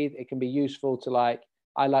we breathe, it can be useful to like,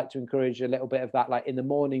 I like to encourage a little bit of that, like in the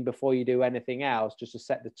morning before you do anything else, just to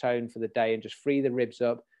set the tone for the day and just free the ribs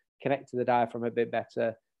up, connect to the diaphragm a bit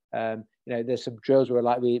better. You know, there's some drills where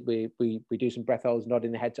like we do some breath holds,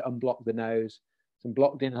 nodding the head to unblock the nose, some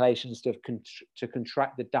blocked inhalations to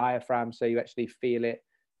contract the diaphragm, so you actually feel it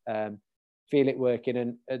working.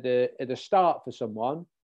 And at the start for someone,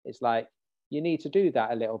 it's like you need to do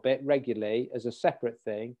that a little bit regularly as a separate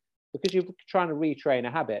thing, because you're trying to retrain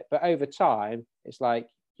a habit. But over time, it's like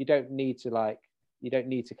you don't need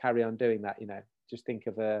to carry on doing that. You know, just think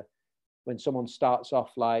of when someone starts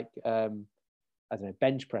off like I don't know,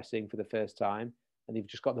 bench pressing for the first time, and you've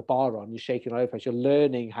just got the bar on, you're shaking all over, you're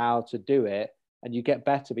learning how to do it, and you get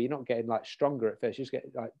better, but you're not getting like stronger at first.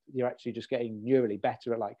 You're actually just getting neurally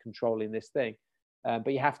better at like controlling this thing.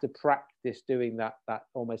 But you have to practice doing that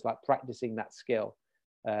almost like practicing that skill.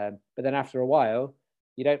 But then after a while,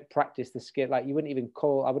 you don't practice the skill. Like I wouldn't even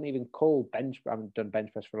call bench. I haven't done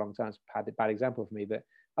bench press for a long time. It's a bad example for me, but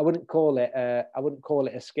I wouldn't call it a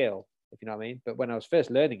skill, if you know what I mean. But when I was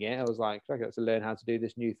first learning it, I was like, okay, let's learn how to do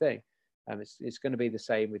this new thing. It's going to be the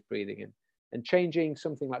same with breathing, and changing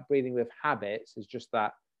something like breathing with habits is just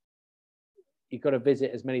that. You've got to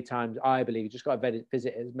visit as many times. I believe you just got to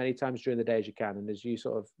visit as many times during the day as you can. And as you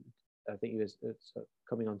sort of, I think you was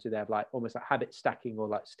coming onto there, like almost like habit stacking, or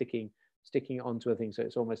like sticking it onto a thing. So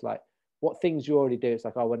it's almost like what things you already do. It's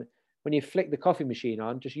like, oh, when you flick the coffee machine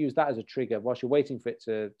on, just use that as a trigger whilst you're waiting for it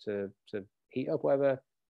to heat up, whatever.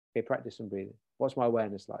 Okay, practice some breathing. What's my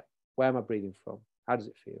awareness like? Where am I breathing from? How does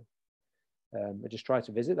it feel? I just try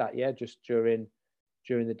to visit that, just during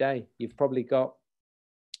the day. You've probably got,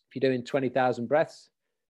 if you're doing 20,000 breaths,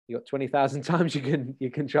 you got 20,000 times you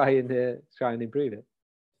can try and improve it.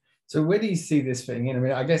 So where do you see this fitting in? I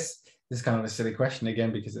mean, I guess this is kind of a silly question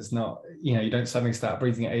again, because it's not, you don't suddenly start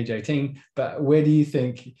breathing at age 18, but where do you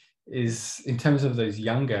think is, in terms of those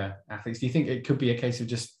younger athletes, do you think it could be a case of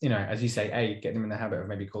just, as you say, getting them in the habit of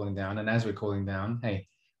maybe cooling down, and as we're cooling down, hey,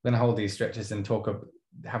 we're going to hold these stretches and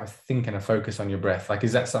have a think and a focus on your breath? Like,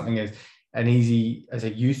 is that something as a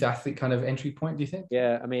youth athlete kind of entry point, do you think?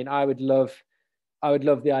 Yeah, I mean, I would love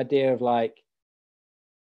the idea of like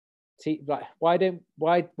why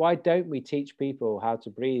don't we teach people how to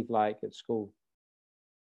breathe like at school,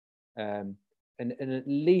 and at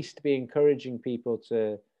least be encouraging people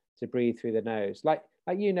to breathe through the nose, like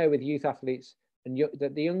with youth athletes, and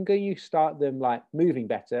the younger you start them like moving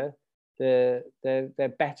better, they're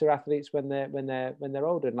better athletes when they're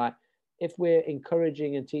older. And like, if we're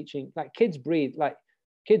encouraging and teaching, like, kids breathe, like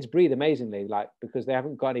kids breathe amazingly, like, because they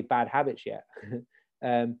haven't got any bad habits yet.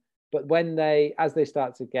 But as they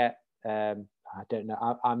start to get, I don't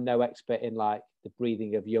know, I'm no expert in like the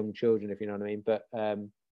breathing of young children, if you know what I mean. But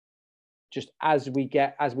just as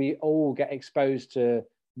we all get exposed to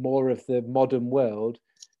more of the modern world,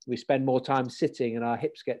 we spend more time sitting and our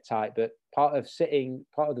hips get tight. But part of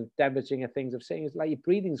the damaging of things of sitting is like your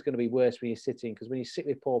breathing's going to be worse when you're sitting, because when you sit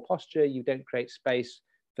with poor posture, you don't create space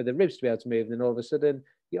for the ribs to be able to move. And then all of a sudden,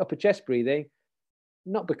 your upper chest breathing,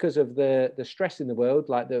 not because of the stress in the world,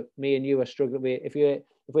 like that me and you are struggling with. If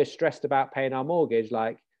we're stressed about paying our mortgage,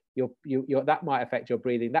 like that might affect your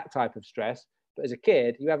breathing, that type of stress. But as a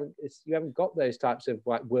kid, you haven't got those types of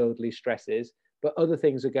like worldly stresses, but other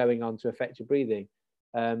things are going on to affect your breathing.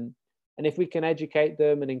 And if we can educate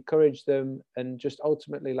them and encourage them, and just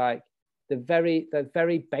ultimately like the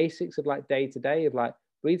very basics of like day to day of like,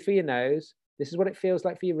 breathe through your nose. This is what it feels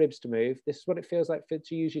like for your ribs to move. This is what it feels like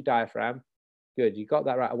to use your diaphragm. Good, you got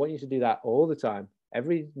that right. I want you to do that all the time,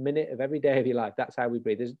 every minute of every day of your life. That's how we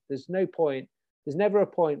breathe. There's no point. There's never a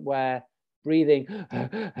point where breathing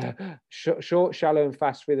short, shallow, and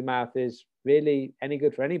fast through the mouth is really any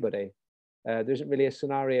good for anybody. There isn't really a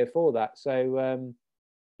scenario for that. So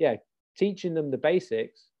yeah, teaching them the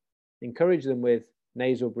basics, encourage them with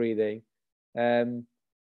nasal breathing, and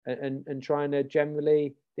trying to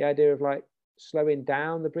generally, the idea of like slowing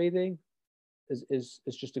down the breathing is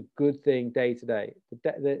just a good thing day to day.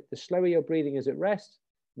 The slower your breathing is at rest,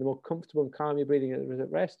 the more comfortable and calm your breathing is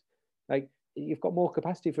at rest, like you've got more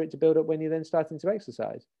capacity for it to build up when you're then starting to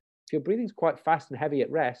exercise. If your breathing's quite fast and heavy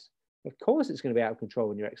at rest, of course it's going to be out of control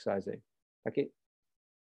when you're exercising. Like it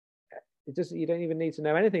doesn't, you don't even need to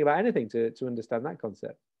know anything about anything to understand that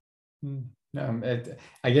concept. No, it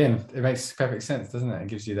makes perfect sense, doesn't it? It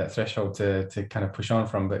gives you that threshold to kind of push on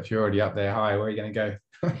from. But if you're already up there high, where are you going to go?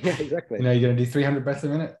 Yeah, exactly. You know, you're going to do 300 breaths a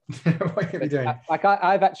minute. What are you going to be doing? Like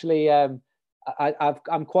I've actually,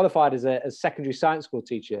 I'm qualified as a secondary science school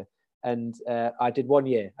teacher, and I did 1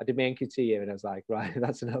 year. I did my NQT year, and I was like, right,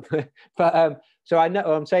 that's enough. But so I know.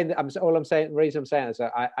 The reason I'm saying is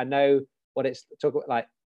I know what it's talk about. Like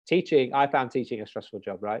teaching, I found teaching a stressful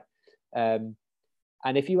job, right?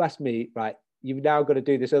 And if you ask me, right, you've now got to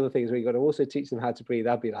do this other things where you've got to also teach them how to breathe,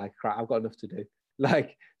 I'd be like, crap, I've got enough to do.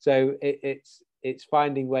 Like, so it's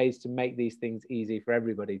finding ways to make these things easy for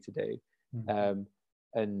everybody to do. Mm-hmm.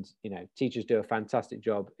 And, you know, teachers do a fantastic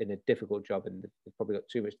job in a difficult job, and they've probably got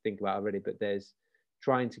too much to think about already, but there's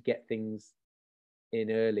trying to get things in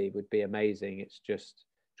early would be amazing. It's just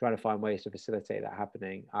trying to find ways to facilitate that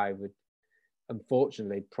happening. I would,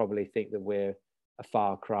 unfortunately, probably think that we're a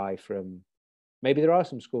far cry from, maybe there are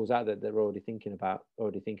some schools out there that are already thinking about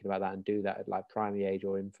that and do that at like primary age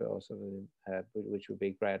or infant or something, which would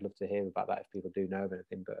be great. I'd love to hear about that if people do know of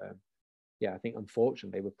anything. But yeah, I think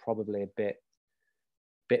unfortunately we're probably a bit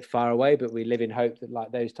far away, but we live in hope that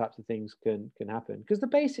like those types of things can happen, because the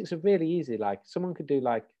basics are really easy. Like someone could do,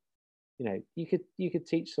 like, you know, you could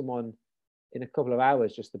teach someone in a couple of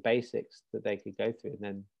hours just the basics that they could go through, and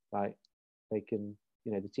then like they can,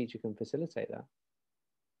 you know, the teacher can facilitate that.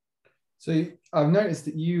 So I've noticed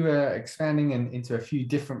that you are expanding into a few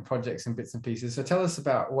different projects and bits and pieces. So tell us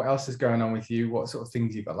about what else is going on with you, what sort of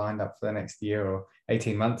things you've got lined up for the next year or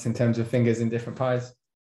 18 months in terms of fingers in different pies.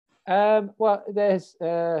 Well, there's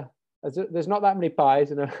not that many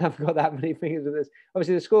pies, and I haven't got that many fingers with this.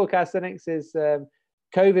 Obviously, the school calisthenics is,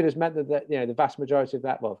 COVID has meant that you know, the vast majority of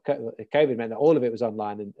that, well, COVID meant that all of it was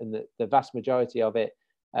online, and the vast majority of it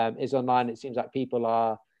is online. It seems like people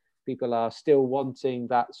are still wanting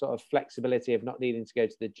that sort of flexibility of not needing to go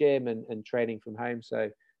to the gym and training from home. So,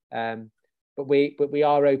 but we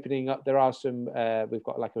are opening up. There are some. We've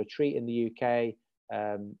got like a retreat in the UK,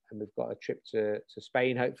 and we've got a trip to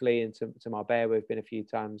Spain, hopefully, and to Marbella. We've been a few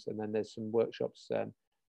times, and then there's some workshops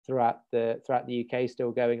throughout the UK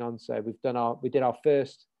still going on. So we did our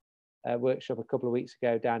first workshop a couple of weeks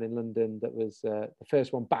ago down in London. That was the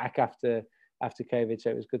first one back after COVID, so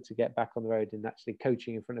it was good to get back on the road and actually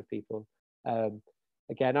coaching in front of people.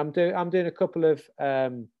 Again, I'm doing a couple of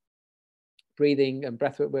breathing and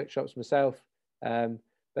breathwork workshops myself, but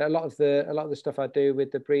a lot of the stuff I do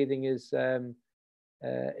with the breathing is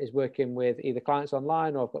working with either clients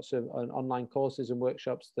online, or I've got some online courses and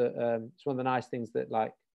workshops that it's one of the nice things that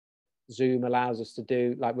like Zoom allows us to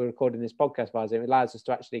do. Like we're recording this podcast by Zoom, it allows us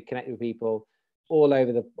to actually connect with people all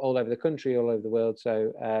over the country, all over the world.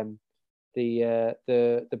 So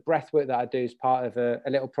the breath work that I do is part of a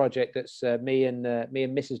little project that's me and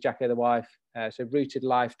Mrs. Jacko, the wife. So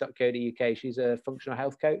rootedlife.co.uk. She's a functional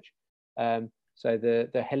health coach. So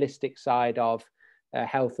the holistic side of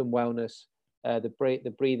health and wellness.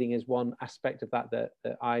 The breathing is one aspect of that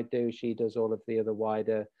I do. She does all of the other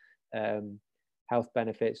wider health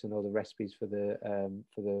benefits and all the recipes for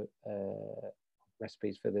the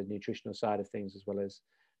recipes for the nutritional side of things, as well as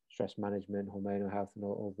stress management, hormonal health, and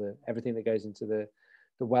all the everything that goes into the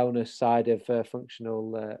wellness side of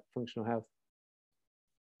functional health.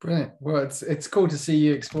 Brilliant. Well, it's cool to see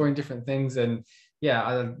you exploring different things, and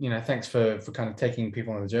thanks for kind of taking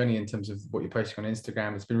people on the journey in terms of what you're posting on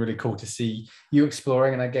Instagram. It's been really cool to see you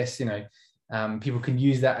exploring, and I guess people can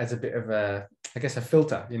use that as a bit of a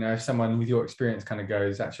filter. If someone with your experience kind of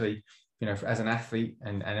goes, actually, as an athlete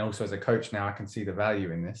and also as a coach now, I can see the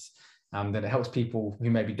value in this. Then it helps people who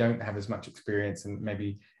maybe don't have as much experience and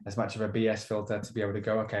maybe as much of a BS filter to be able to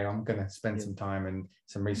go, okay, I'm going to spend some time and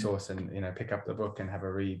some resource and, pick up the book and have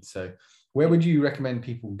a read. So where would you recommend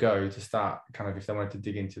people go to start kind of if they wanted to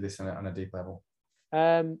dig into this on a deep level?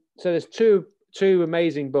 So there's two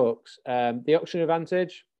amazing books. The Oxygen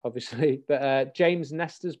Advantage, obviously, but James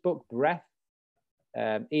Nestor's book, Breath.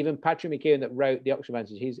 Even Patrick McKeown that wrote The Oxygen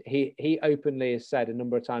Advantage, he openly has said a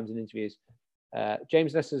number of times in interviews,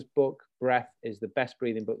 James Nestor's book, Breath, is the best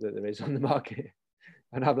breathing book that there is on the market.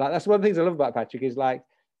 And I'm like, that's one of the things I love about Patrick, is like,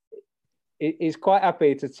 he's quite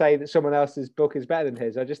happy to say that someone else's book is better than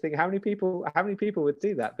his. I just think how many people would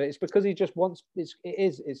do that? But it's because he just wants,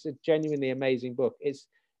 it's a genuinely amazing book. It's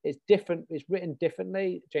different. It's written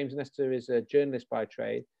differently. James Nestor is a journalist by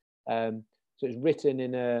trade. So it's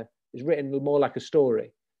written more like a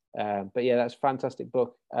story. But yeah, that's a fantastic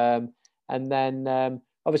book. And then,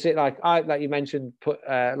 obviously, like you mentioned, put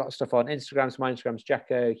a lot of stuff on Instagram. So my Instagram's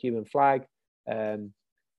Jacko Human Flag.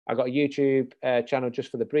 I got a YouTube channel just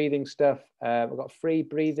for the breathing stuff. I've got a free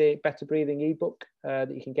better breathing ebook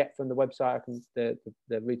that you can get from the website. The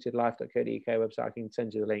rootedlife.co.uk website. I can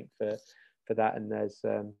send you the link for that. And there's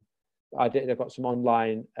I've got some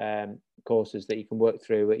online courses that you can work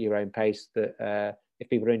through at your own pace. That if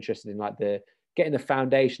people are interested in like getting the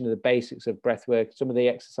foundation of the basics of breath work, some of the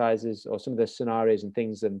exercises or some of the scenarios and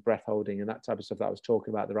things and breath holding and that type of stuff that I was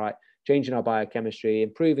talking about, changing our biochemistry,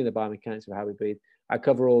 improving the biomechanics of how we breathe. I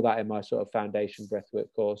cover all that in my sort of foundation breathwork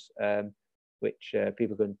course, which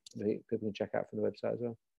people can check out from the website as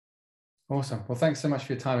well. Awesome. Well, thanks so much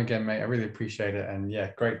for your time again, mate. I really appreciate it. And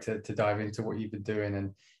yeah, great to dive into what you've been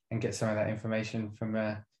doing and get some of that information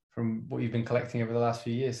from what you've been collecting over the last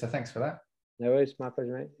few years. So thanks for that. No worries, my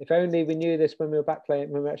pleasure, mate. If only we knew this when we were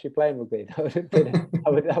actually playing rugby.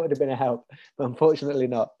 That would have been a help, but unfortunately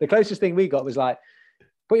not. The closest thing we got was like,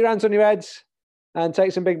 put your hands on your heads and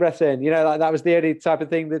take some big breaths in. Like that was the only type of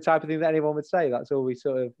thing that anyone would say. That's all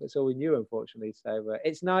we knew, unfortunately. So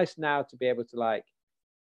it's nice now to be able to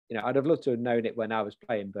I'd have loved to have known it when I was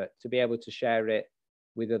playing, but to be able to share it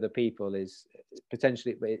with other people is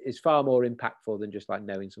potentially far more impactful than just like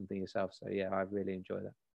knowing something yourself. So yeah, I really enjoy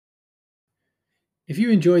that. If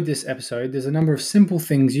you enjoyed this episode, there's a number of simple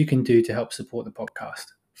things you can do to help support the podcast.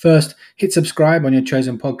 First, hit subscribe on your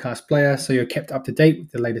chosen podcast player so you're kept up to date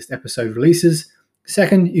with the latest episode releases.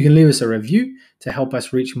 Second, you can leave us a review to help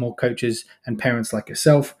us reach more coaches and parents like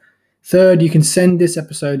yourself. Third, you can send this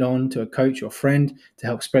episode on to a coach or friend to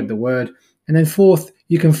help spread the word. And then fourth,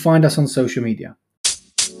 you can find us on social media.